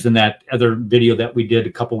issues in that other video that we did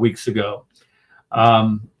a couple weeks ago.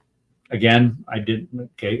 Again, I did.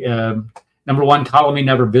 Okay. Number one, Ptolemy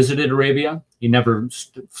never visited Arabia. He never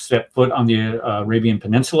set foot on the Arabian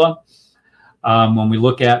Peninsula. When we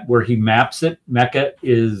look at where he maps it, Mecca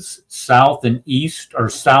is south and east, or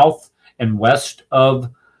south and west of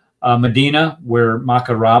Medina, where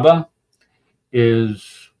Makaraba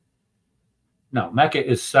is. No, Mecca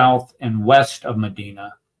is south and west of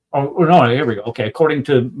Medina. Oh, no, here we go. Okay, according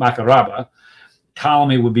to Makaraba,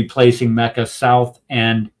 Ptolemy would be placing Mecca south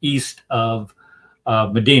and east of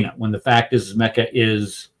Medina, when the fact is Mecca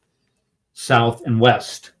is south and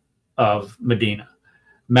west of Medina.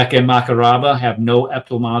 Mecca and Makaraba have no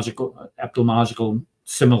etymological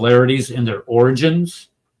similarities in their origins.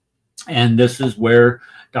 And this is where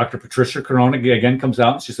Dr. Patricia Corona again comes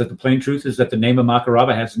out. And she said the plain truth is that the name of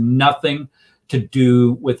Makaraba has nothing to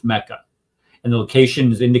do with Mecca. And the location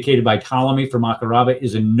is indicated by Ptolemy for Makaraba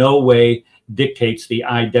is in no way dictates the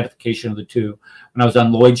identification of the two. When I was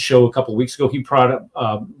on Lloyd's show a couple of weeks ago, he brought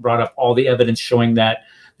up all the evidence showing that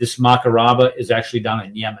this Makaraba is actually down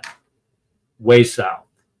in Yemen, way south.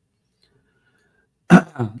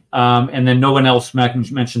 And then no one else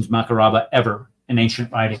mentions Makaraba ever in ancient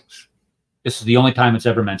writings. This is the only time it's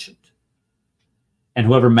ever mentioned. And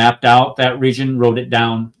whoever mapped out that region wrote it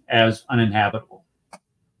down as uninhabitable.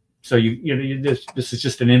 So this is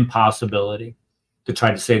just an impossibility to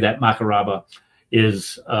try to say that Makaraba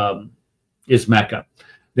is Mecca.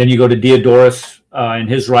 Then you go to Diodorus in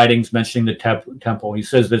his writings mentioning the temple. He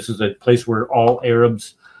says this is a place where all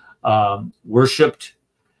Arabs worshipped.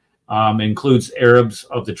 Includes Arabs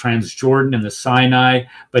of the Transjordan and the Sinai,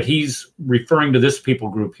 but he's referring to this people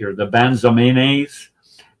group here, the Banzamanes,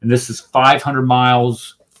 and this is 500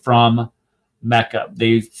 miles from Mecca.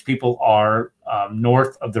 These people are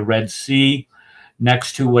north of the Red Sea,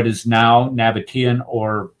 next to what is now Nabatean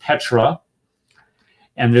or Petra.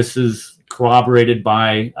 and this is corroborated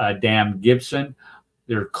by Dan Gibson.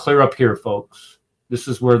 They're clear up here, folks. This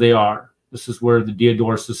is where they are. This is where the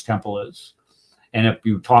Diodorus temple is. And if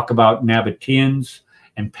you talk about Nabateans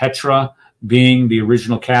and Petra being the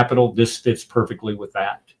original capital, this fits perfectly with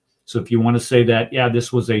that. So if you want to say that, yeah,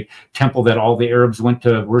 this was a temple that all the Arabs went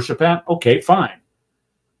to worship at, okay, fine.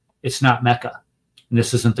 It's not Mecca, and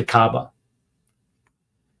this isn't the Kaaba.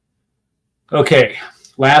 Okay,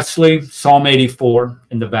 lastly, Psalm 84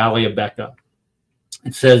 in the Valley of Becca.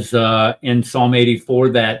 It says in Psalm 84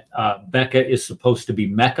 that Becca is supposed to be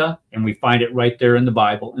Mecca, and we find it right there in the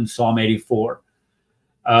Bible in Psalm 84.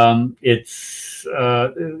 Think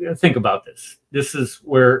about this. This is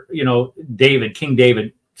where, you know, David, King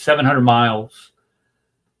David, 700 miles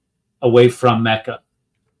away from Mecca.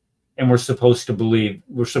 And we're supposed to believe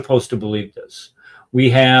this. We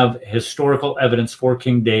have historical evidence for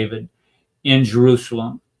King David in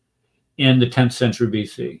Jerusalem in the 10th century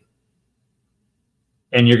BC.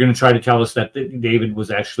 And you're going to try to tell us that David was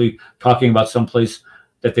actually talking about someplace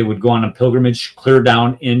that they would go on a pilgrimage clear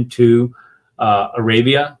down into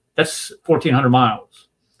Arabia? That's 1,400 miles.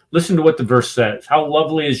 Listen to what the verse says. How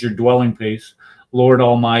lovely is your dwelling place, Lord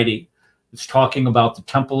Almighty. It's talking about the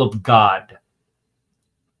temple of God,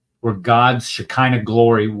 where God's Shekinah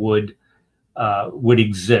glory would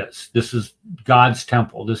exist. This is God's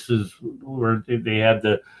temple. This is where they had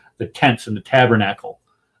the tents and the tabernacle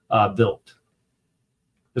built.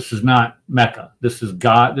 This is not Mecca. This is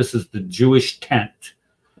God. This is the Jewish tent.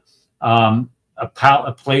 A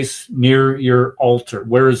place near your altar.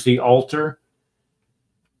 Where is the altar?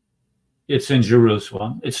 It's in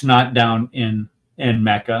Jerusalem. It's not down in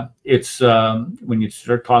Mecca. It's when you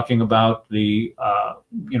start talking about the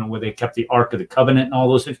where they kept the Ark of the Covenant and all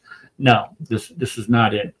those things. No, this is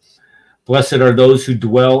not it. Blessed are those who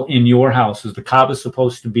dwell in your house. Is the Kaaba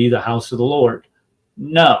supposed to be the house of the Lord?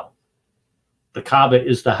 No. The Kaaba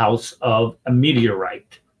is the house of a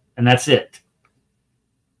meteorite, and that's it.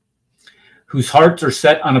 Whose hearts are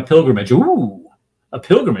set on a pilgrimage. Ooh, a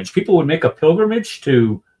pilgrimage. People would make a pilgrimage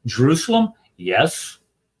to Jerusalem? Yes.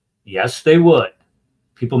 Yes, they would.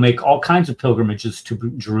 People make all kinds of pilgrimages to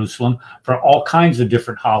Jerusalem for all kinds of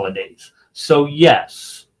different holidays. So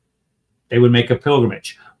yes, they would make a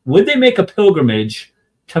pilgrimage. Would they make a pilgrimage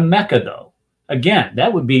to Mecca, though? Again,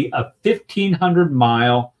 that would be a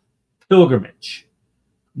 1,500-mile pilgrimage.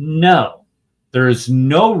 No, there is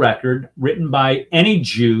no record written by any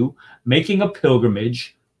Jew making a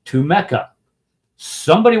pilgrimage to Mecca.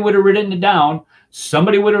 Somebody would have written it down.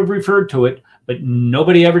 Somebody would have referred to it, but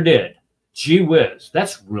nobody ever did. Gee whiz,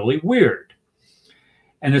 that's really weird.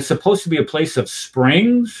 And it's supposed to be a place of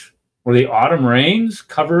springs where the autumn rains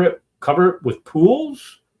cover it with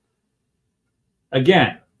pools.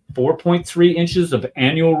 Again, 4.3 inches of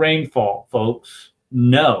annual rainfall, folks.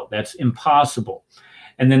 No, that's impossible.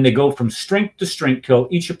 And then they go from strength to strength till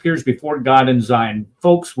each appears before God in Zion.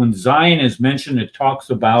 Folks, when Zion is mentioned, it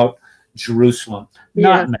talks about Jerusalem,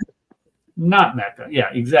 not Mecca. Not Mecca. Yeah,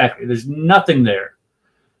 exactly. There's nothing there.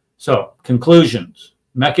 So, conclusions.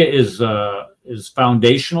 Mecca is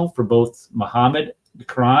foundational for both Muhammad, the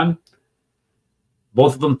Quran.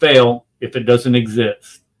 Both of them fail if it doesn't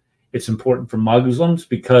exist. It's important for Muslims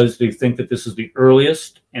because they think that this is the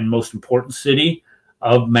earliest and most important city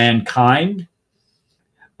of mankind.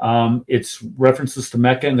 Its references to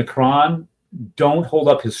Mecca in the Quran don't hold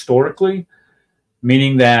up historically,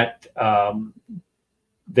 meaning that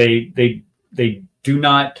they do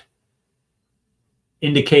not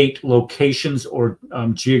indicate locations or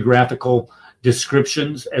geographical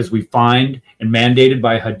descriptions as we find and mandated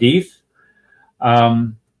by Hadith.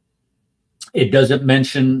 It doesn't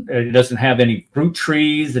mention, it doesn't have any fruit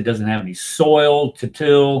trees. It doesn't have any soil to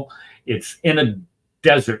till. It's in a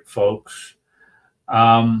desert, folks.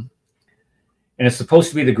 And it's supposed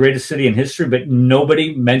to be the greatest city in history, but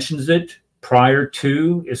nobody mentions it prior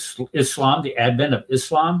to Islam, the advent of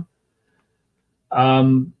Islam.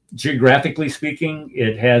 Geographically speaking,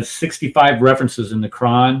 it has 65 references in the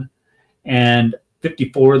Quran, and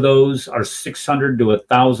 54 of those are 600 to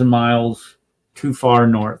 1,000 miles too far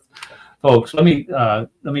north. Folks, let me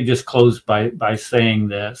just close by saying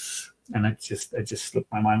this, and it just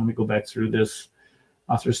slipped my mind. Let me go back through this.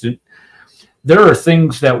 There are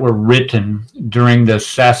things that were written during the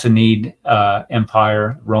Sassanid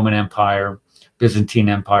Empire, Roman Empire, Byzantine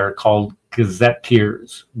Empire called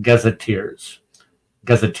gazetteers. Gazetteers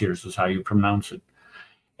is how you pronounce it.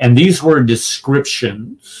 And these were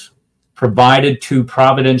descriptions provided to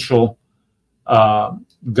providential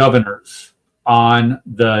governors on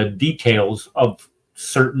the details of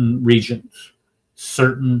certain regions,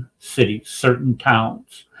 certain cities, certain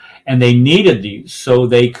towns. And they needed these so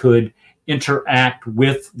they could interact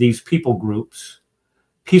with these people groups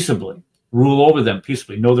peaceably, rule over them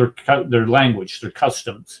peaceably, know their language, their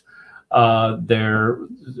customs, the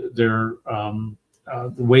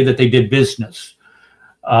way that they did business,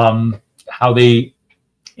 how they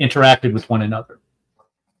interacted with one another.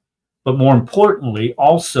 But more importantly,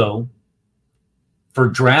 also for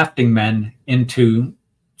drafting men into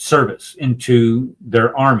service, into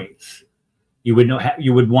their armies. You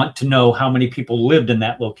would want to know how many people lived in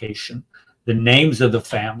that location, the names of the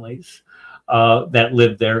families that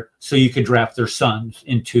lived there, so you could draft their sons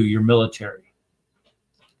into your military.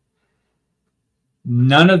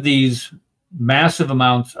 None of these massive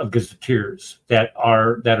amounts of gazetteers that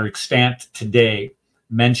are extant today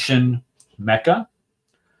mention Mecca,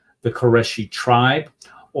 the Qurayshi tribe,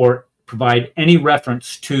 or provide any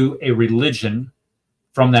reference to a religion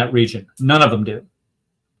from that region. None of them do.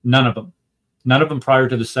 None of them. None of them prior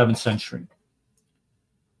to the 7th century.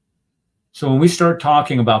 So when we start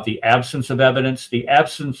talking about the absence of evidence, the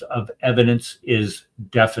absence of evidence is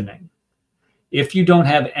deafening. If you don't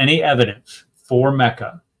have any evidence for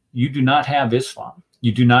Mecca, you do not have Islam.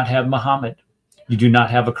 You do not have Muhammad. You do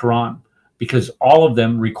not have a Quran, because all of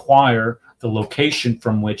them require the location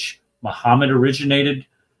from which Muhammad originated,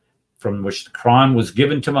 from which the Quran was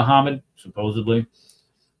given to Muhammad, supposedly,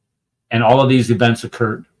 and all of these events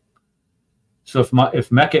occurred. So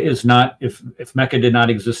if Mecca did not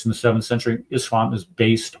exist in the 7th century, Islam is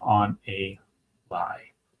based on a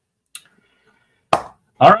lie.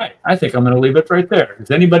 All right, I think I'm going to leave it right there.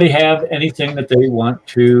 Does anybody have anything that they want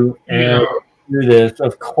to add to this?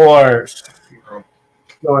 Of course.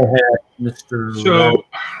 Go ahead, Mr. So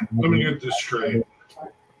let me get this straight.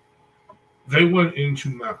 They went into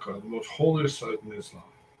Mecca, the most holiest site in Islam,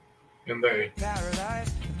 and they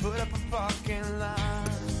Paradise, put up a fucking line.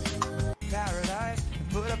 Paradise,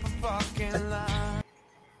 put up a fucking line.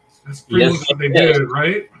 That's pretty much what they did,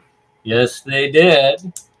 right? Yes, they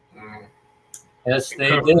did. Yes, they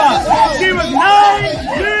did. She was 9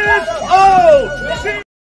 years old.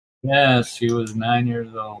 Yes, she was 9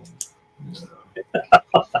 years old.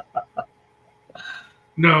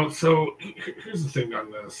 No, so here's the thing on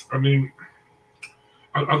this. I mean,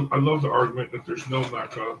 I love the argument that there's no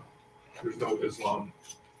Mecca, there's no Islam.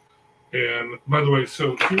 And by the way,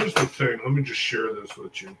 so here's the thing. Let me just share this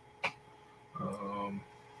with you.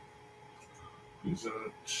 Is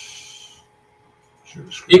that share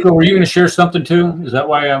the screen? Nico, were you going to share something too? Is that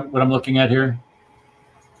why what I'm looking at here?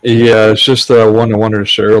 Yeah, it's just one I wanted to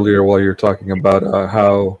share earlier while you're talking about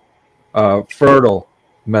how fertile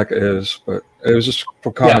Mecca is, but it was just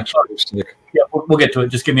for comics. Yeah, we'll get to it.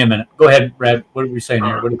 Just give me a minute. Go ahead, Brad. What are we saying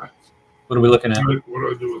here? What are we looking at? What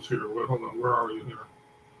do I do with here? Wait, hold on. Where are you here?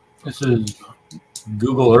 This is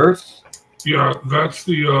Google Earth. Yeah, that's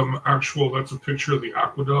the that's a picture of the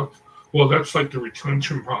aqueduct. Well, that's like the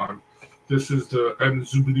retention pond. This is the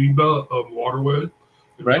Zubaydah waterway.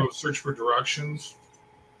 Right. Go search for directions.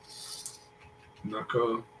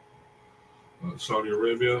 Mecca, Saudi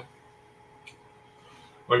Arabia.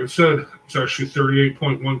 Like I said, it's actually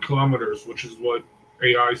 38.1 kilometers, which is what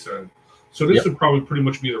AI said. So this would probably pretty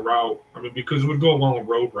much be the route. I mean, because it would go along a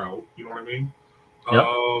road route. You know what I mean? Yep.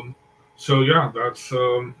 So yeah, that's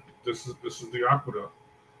this is the aqueduct.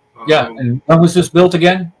 And when was this built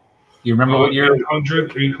again? Do you remember what year?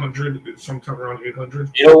 800, sometime around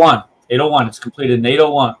 800. 801. 801. It's completed in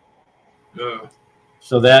 801. Yeah.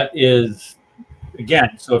 So that is,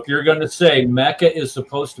 again, so if you're going to say Mecca is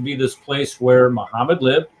supposed to be this place where Muhammad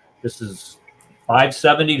lived, this is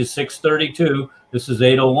 570 to 632. This is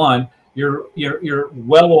 801. You're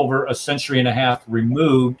well over a century and a half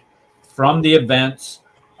removed from the events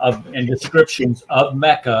and descriptions of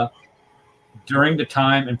Mecca during the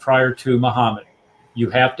time and prior to Muhammad. You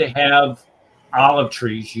have to have olive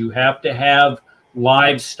trees. You have to have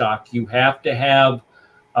livestock. You have to have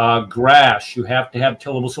grass. You have to have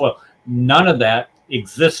tillable soil. None of that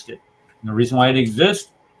existed. And the reason why it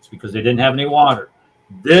exists is because they didn't have any water.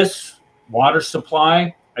 This water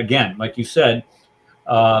supply, again, like you said,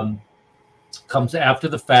 comes after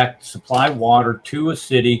the fact, supply water to a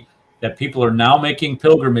city that people are now making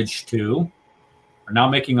pilgrimage to,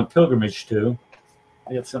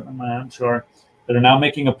 I have something in my eye, I'm sorry, that are now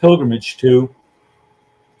making a pilgrimage to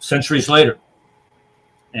centuries later.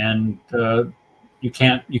 And you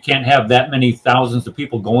can't have that many thousands of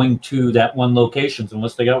people going to that one location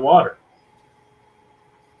unless they got water.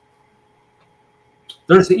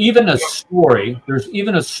 There's even a story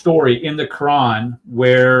in the Quran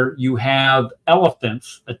where you have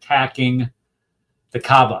elephants attacking the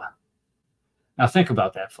Kaaba. Now think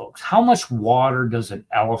about that, folks. How much water does an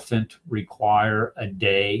elephant require a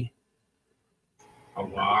day A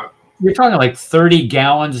lot. You're talking like 30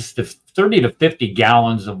 gallons to 30 to 50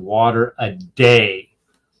 gallons of water a day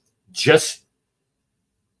just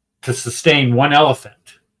to sustain one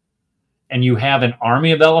elephant. And you have an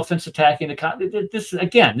army of elephants attacking the continent. This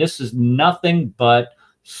again, this is nothing but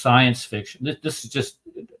science fiction. This is just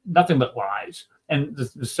nothing but lies. And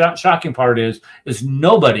the shocking part is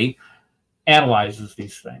nobody analyzes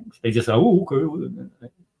these things. They just, oh, okay.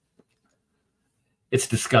 It's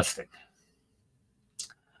disgusting.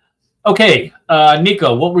 Okay,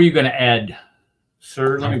 Nico, what were you going to add,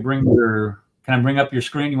 sir? Let me bring your. Can I bring up your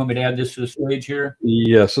screen? You want me to add this to the stage here?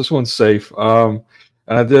 Yes, this one's safe. And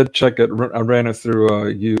I did check it. I ran it through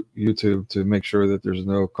YouTube to make sure that there's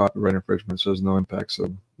no copyright infringement. It says no impact,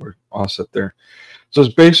 so we're all set there. So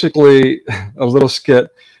it's basically a little skit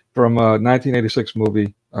from a 1986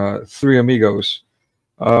 movie, Three Amigos,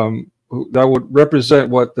 that would represent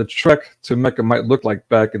what the trek to Mecca might look like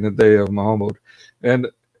back in the day of Muhammad. And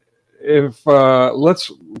if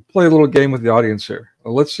let's play a little game with the audience here.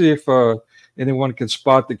 Let's see if anyone can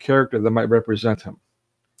spot the character that might represent him.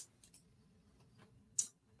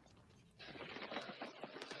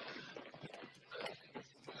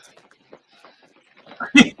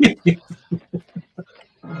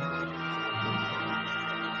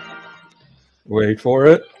 Wait for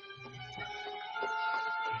it.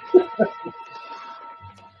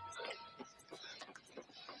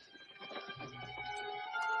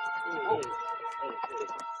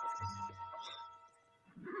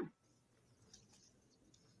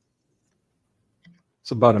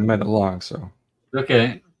 It's about a minute long, so.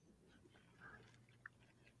 Okay.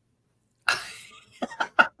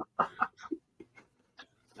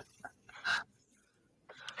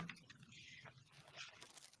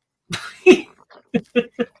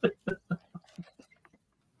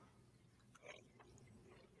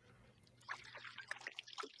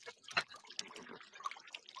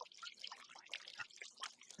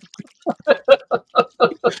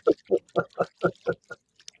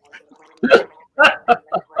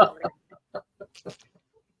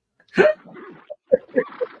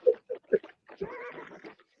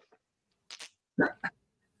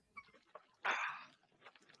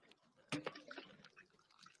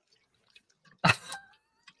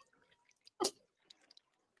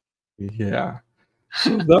 Yeah.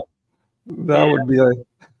 So that would be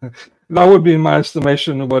that would be in my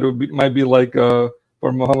estimation what it might be like for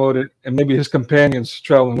Muhammad and maybe his companions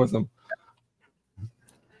traveling with him,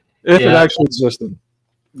 if it actually existed.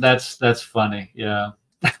 That's funny. Yeah.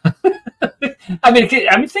 I mean,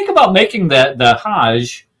 think about making the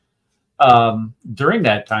Hajj during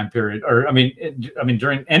that time period, or I mean,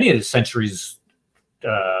 during any of the centuries.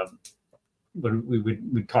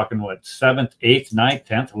 We're talking what, 7th, 8th, 9th,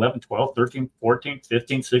 10th, 11th, 12th, 13th, 14th,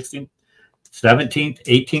 15th, 16th, 17th,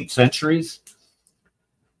 18th centuries,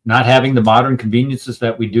 not having the modern conveniences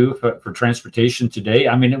that we do for transportation today.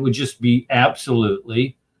 I mean, it would just be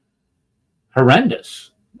absolutely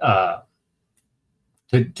horrendous to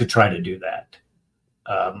try to do that.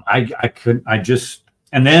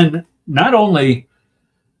 And then not only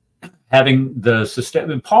having the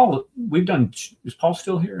system, and Paul, is Paul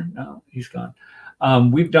still here? No, he's gone.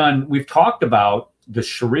 We've talked about the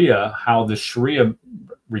Sharia, how the Sharia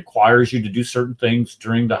requires you to do certain things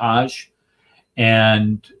during the Hajj,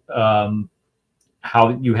 and how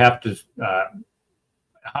you have to,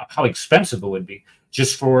 how expensive it would be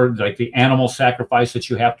just for like the animal sacrifice that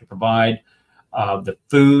you have to provide, the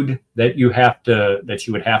food that you would have to,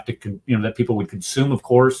 that people would consume, of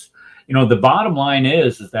course. The bottom line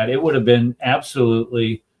is that it would have been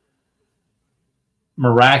absolutely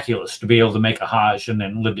miraculous to be able to make a Hajj and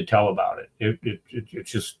then live to tell about it.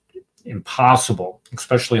 It's just impossible,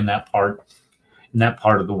 especially in that part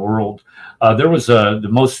of the world. There was the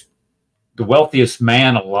wealthiest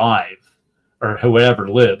man alive, or whoever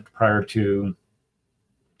lived prior to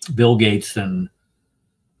Bill Gates and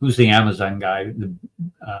who's the Amazon guy?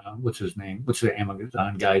 What's his name? What's the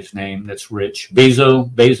Amazon guy's name that's rich?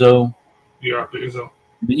 Bezos. Yeah, Bezos.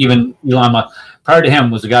 Even Elon Musk. Prior to him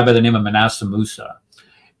was a guy by the name of Manasseh Musa,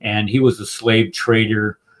 and he was a slave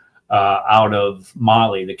trader out of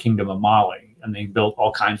Mali, the Kingdom of Mali, and they built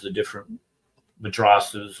all kinds of different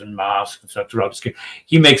madrasas and mosques and stuff throughout this kingdom.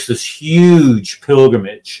 He makes this huge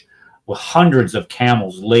pilgrimage with hundreds of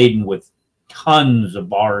camels laden with tons of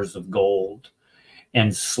bars of gold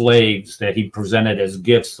and slaves that he presented as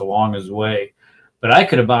gifts along his way. But I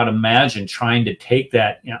could about imagine trying to take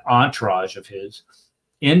that entourage of his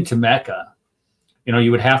into Mecca.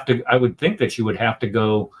 You would have to, I would think that you would have to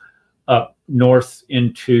go up north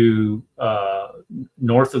into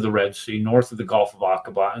north of the Red Sea, north of the Gulf of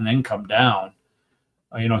Aqaba, and then come down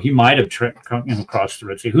You know, he might have crossed the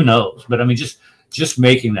Red Sea. Who knows? But I mean, just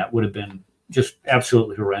making that would have been just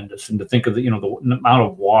absolutely horrendous. And to think of the amount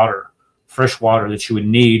of water, fresh water that you would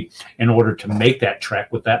need in order to make that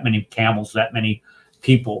trek with that many camels, that many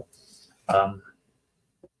people.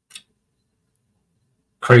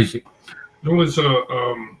 Crazy. There was a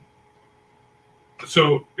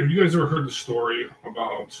so have you guys ever heard the story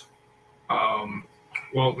about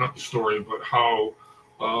well, not the story, but how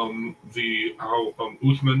Uthman,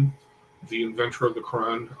 the inventor of the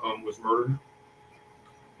Quran, was murdered?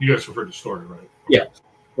 You guys have heard the story, right? Yeah,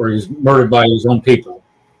 or he's murdered by his own people.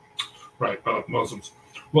 Right, Muslims.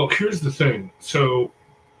 Well, here's the thing. So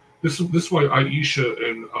this is why Aisha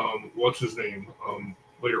and what's his name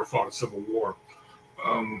later fought a civil war.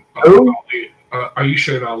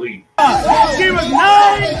 Aisha and Ali. She was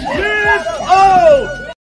 9 years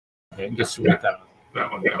old. Okay, just write that on. That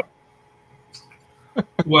one, yeah.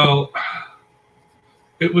 Well,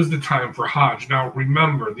 it was the time for Hajj. Now,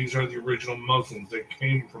 remember, these are the original Muslims. They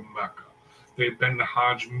came from Mecca. They've been to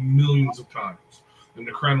Hajj millions of times. And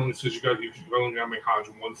the Quran only says you only got to make Hajj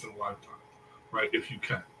once in a lifetime, right? If you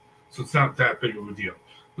can. So it's not that big of a deal.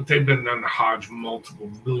 But they've been on the Hajj multiple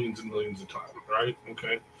millions and millions of times, right?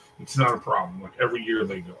 Okay? It's not a problem. Like every year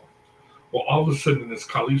they go. Well, all of a sudden in this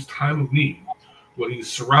Caliph's time of need, when he's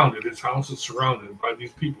surrounded, his house is surrounded by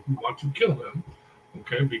these people who want to kill him,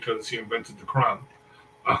 okay, because he invented the Quran.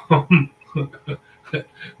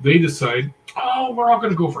 They decide, oh, we're all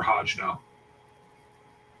going to go for Hajj now.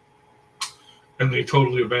 And they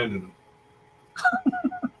totally abandon him.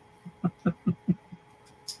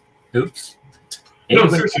 Oops. No,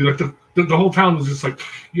 seriously, like the whole town was just like,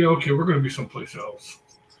 yeah, okay, we're going to be someplace else.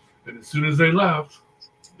 And as soon as they left,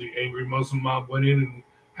 the angry Muslim mob went in and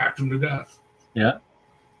hacked them to death. Yeah.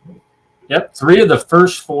 Yep. 3 of the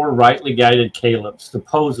first 4 rightly guided caliphs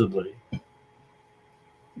supposedly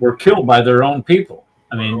were killed by their own people.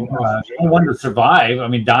 I mean, no one to survive. I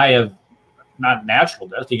mean, die of not natural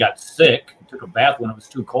death. He got sick. He took a bath when it was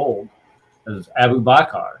too cold. It was Abu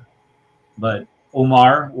Bakr. But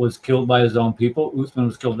Omar was killed by his own people. Uthman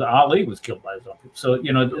was killed. Ali was killed by his own people. So,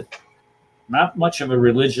 you know, not much of a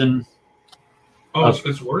religion. Oh,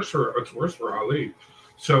 it's worse for Ali.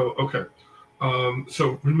 So, okay.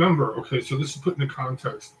 So remember, okay, so this is put into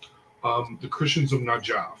context. The Christians of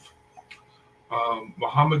Najaf.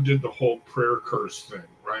 Muhammad did the whole prayer curse thing,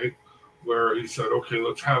 right? Where he said, okay,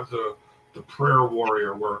 let's have the prayer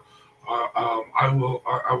warrior where I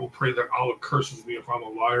will pray that Allah curses me if I'm a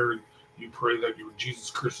liar, and you pray that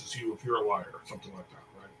Jesus curses you if you're a liar, or something like that,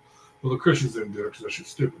 right? Well, the Christians didn't do it because that's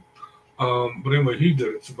just stupid. But anyway, he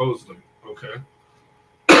did it supposedly, okay?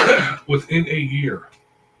 Within a year,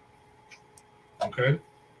 okay,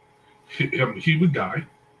 he would die,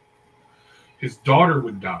 his daughter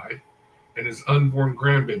would die, and his unborn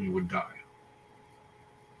grandbaby would die.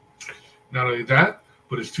 Not only that,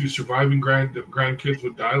 but his 2 surviving grandkids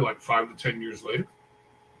would die like 5 to 10 years later.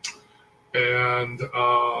 And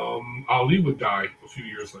Ali would die a few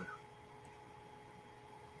years later.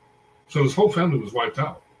 So his whole family was wiped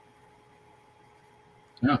out.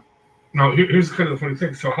 Yeah. Now, here's kind of the funny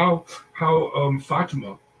thing. So how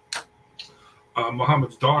Fatima,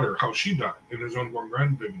 Muhammad's daughter, how she died and his unborn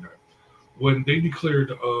grandbaby died. When they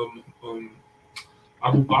declared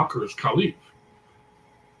Abu Bakr as Caliph,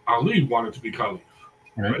 Ali wanted to be Caliph,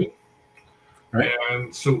 right?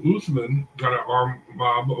 And so Uthman got an armed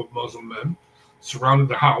mob of Muslim men, surrounded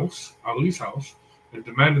the house, Ali's house, and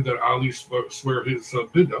demanded that Ali swear his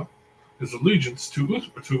bid'ah, his allegiance to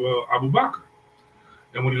Abu Bakr.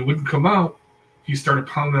 And when he wouldn't come out, he started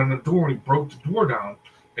pounding on the door and he broke the door down.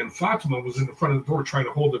 And Fatima was in the front of the door trying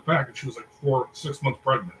to hold it back, and she was like 6 months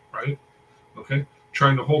pregnant, right? Okay,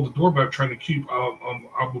 trying to hold the door back, trying to keep Uthman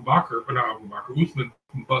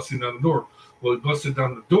from busting down the door. Well, he busted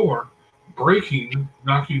down the door,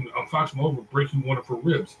 knocking Fatima over, breaking one of her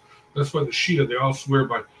ribs. That's why the Shia, they all swear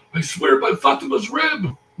by, I swear by Fatima's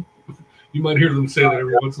rib. You might hear them say that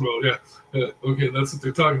every once in a while. Yeah. Okay, that's what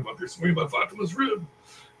they're talking about. They're swearing by Fatima's rib.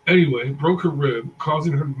 Anyway, broke her rib,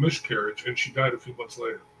 causing her miscarriage, and she died a few months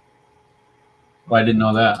later. Well, I didn't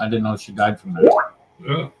know that. I didn't know she died from that.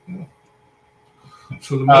 Yeah.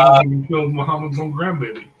 So the Muslims killed Muhammad's own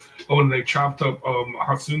grandbaby. Oh, and they chopped up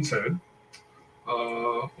Hussein's head.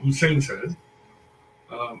 I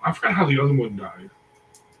forgot how the other one died.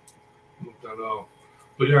 Look that up.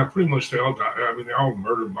 But yeah, pretty much they all died. I mean, they're all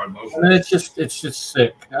murdered by Muslims. And it's just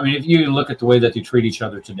sick. I mean, if you look at the way that they treat each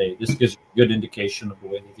other today, this gives a good indication of the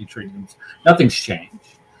way that they treat them. Nothing's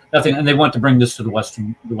changed. Nothing, and they want to bring this to the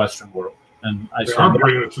Western world. And they are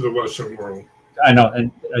bringing it to the Western world. I know,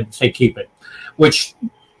 and I'd say keep it. Which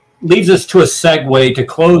leads us to a segue to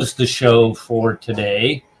close the show for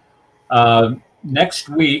today. Next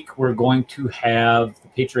week, we're going to have the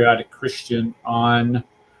Patriotic Christian on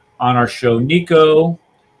our show. Nico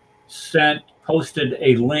posted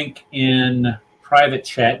a link in private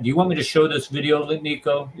chat. Do you want me to show this video,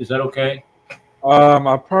 Nico? Is that okay? I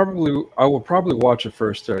will probably watch it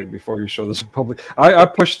first, Terry, before you show this in public. I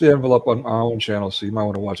pushed the envelope on our own channel, so you might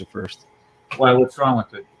want to watch it first. Why? What's wrong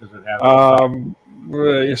with it? Does it have?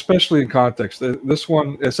 Especially in context. This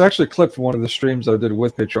one, it's actually a clip from one of the streams I did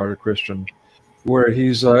with Patriotic Christian, where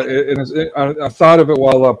he's. I thought of it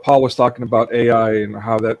while Paul was talking about AI and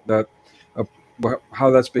how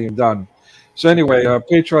that's being done. So anyway,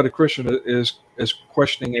 Patriotic Christian is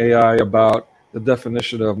questioning AI about the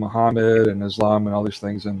definition of Muhammad and Islam and all these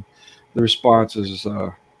things, and the response is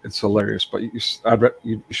it's hilarious. But you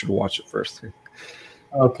should watch it first.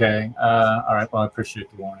 Okay. All right. Well, I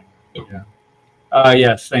appreciate the warning. Yeah.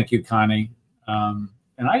 Yes. Thank you, Connie. And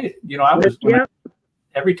I was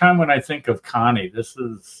every time when I think of Connie, this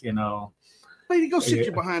is Lady, go sit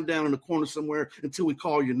your behind down in the corner somewhere until we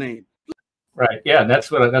call your name. Right. Yeah.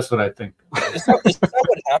 That's what I think. Is that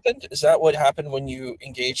what happened? Is that what happened when you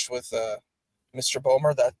engaged with Mr.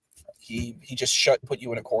 Bomer? That he just put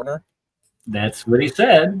you in a corner? That's what he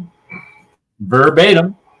said,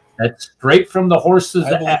 verbatim. That's straight from the horse's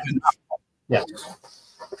ass. Yeah.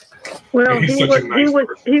 Well,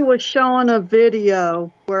 he was showing a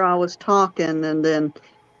video where I was talking, and then,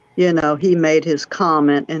 he made his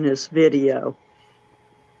comment in his video.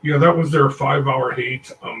 Yeah, that was their 5-hour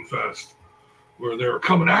hate fest where they were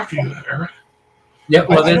coming after you, Eric. Yeah,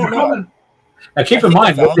 well, now keep in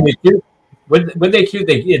mind what they accused.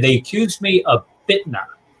 They accused me of fitna.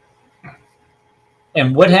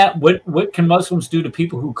 And what can Muslims do to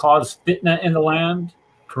people who cause fitna in the land,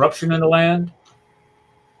 corruption in the land?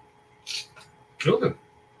 Kill them.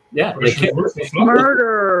 Yeah, they kill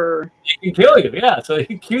murder. He can kill you. Yeah, so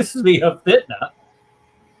he accuses me of fitna,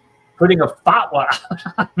 putting a fatwa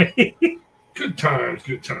on me. Good times,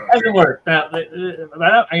 good times. Hasn't worked. Now,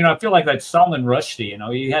 I feel like that Salman Rushdie.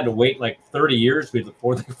 He had to wait like 30 years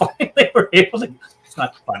before they finally were able to. It's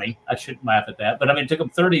not funny. I shouldn't laugh at that. But it took him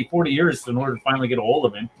 30, 40 years in order to finally get a hold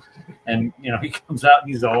of him. And he comes out and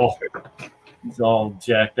he's all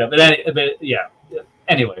jacked up. But yeah.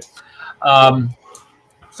 Anyway,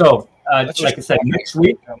 so like I said, next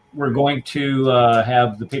week we're going to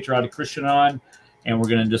have the Patriotic Christian on, and we're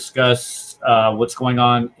going to discuss what's going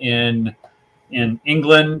on in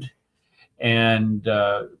England, and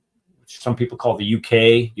some people call the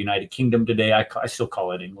UK, United Kingdom today. I still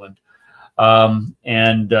call it England.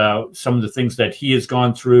 And some of the things that he has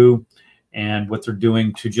gone through and what they're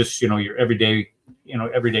doing to just, your everyday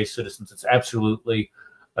citizens. It's absolutely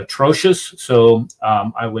atrocious. So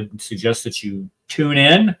I would suggest that you tune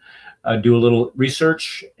in, do a little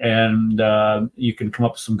research, and you can come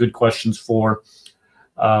up with some good questions for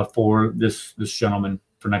this gentleman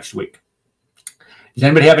for next week. Does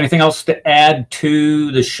anybody have anything else to add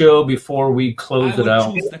to the show before we close it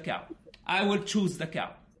out? Choose the cow. I will choose the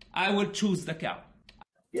cow. I will choose the cow.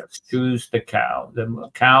 Yes, choose the cow. The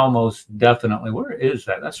cow, most definitely. Where is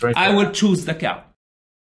that? That's right there. I will choose the cow.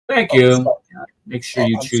 Thank you. Make sure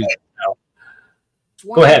you choose the cow.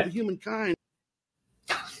 Swine Go ahead. Of the humankind.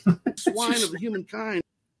 Swine of the humankind.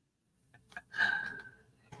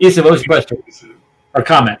 Issa, what was your question or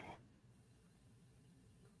comment?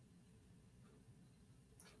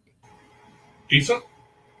 Issa?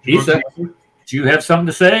 Issa, do you have something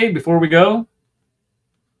to say before we go?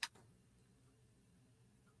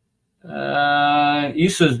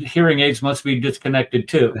 Issa's hearing aids must be disconnected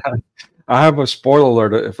too. I have a spoiler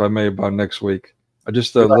alert, if I may, about next week.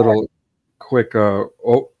 Just a little quick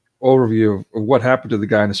overview of what happened to the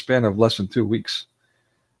guy in the span of less than 2 weeks.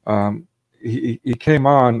 He came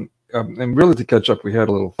on, and really to catch up, we had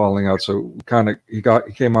a little falling out. So he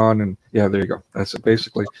came on, and yeah, there you go. That's it,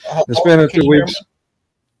 basically. In the span of 2 weeks.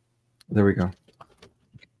 There we go.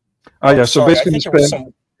 Oh yeah. So basically,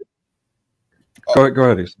 Go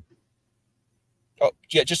ahead, Issa. Oh,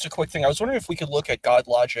 yeah, just a quick thing. I was wondering if we could look at God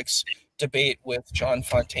Logic's debate with John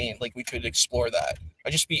Fontaine. Like, we could explore that.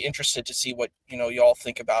 I'd just be interested to see what, y'all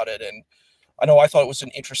think about it. And I thought it was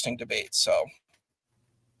an interesting debate, so.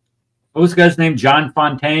 What was the guy's name? John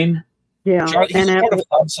Fontaine? Yeah. He's part of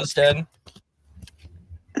Hamsa's Den.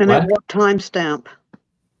 And at what timestamp?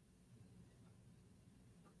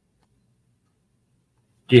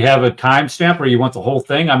 Do you have a timestamp, or you want the whole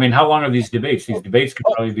thing? I mean, how long are these debates? These debates could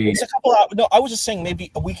probably be. It's a couple hours. No, I was just saying maybe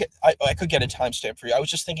a week. I could get a timestamp for you. I was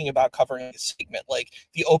just thinking about covering a segment, like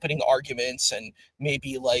the opening arguments and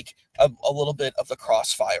maybe like a little bit of the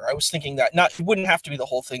crossfire. I was thinking that it wouldn't have to be the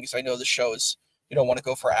whole thing, because I know the show is, you don't want to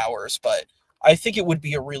go for hours, but I think it would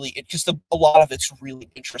be a really, because a lot of it's really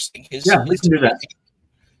interesting. We can do that.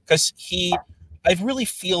 Because I really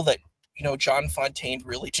feel that, you know, John Fontaine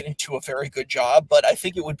really didn't do a very good job, but I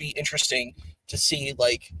think it would be interesting to see,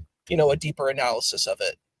 like, you know, a deeper analysis of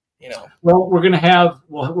it, you know. Well, we're gonna have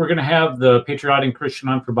the Patriotic Christian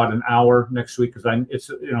on for about an hour next week, because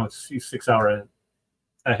it's 6 hours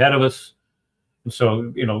ahead of us, and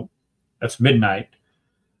so, you know, that's midnight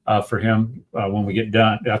for him when we get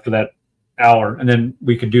done after that hour, and then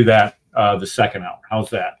we could do that the second hour.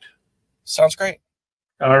 How's that? Sounds great.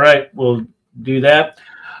 All right, we'll do that.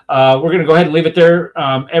 We're going to go ahead and leave it there.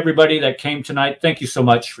 Everybody that came tonight, thank you so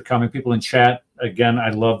much for coming. People in chat, again, I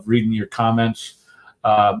love reading your comments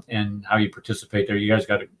and how you participate there. You guys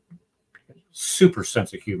got a super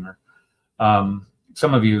sense of humor.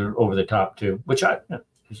 Some of you are over the top too, which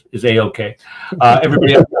is A-okay.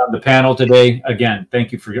 Everybody else on the panel today, again,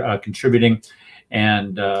 thank you for contributing.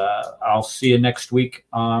 And I'll see you next week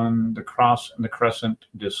on the Cross and the Crescent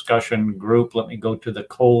discussion group. Let me go to the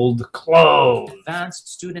cold close. Advanced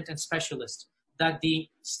student and specialist, that the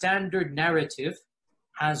standard narrative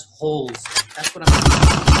has holes. That's what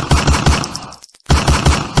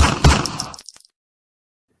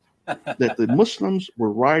That the Muslims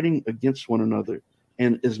were rioting against one another.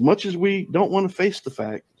 And as much as we don't want to face the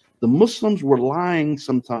fact, the Muslims were lying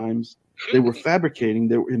sometimes. They were fabricating,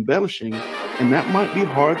 they were embellishing, and that might be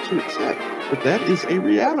hard to accept, but that is a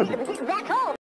reality.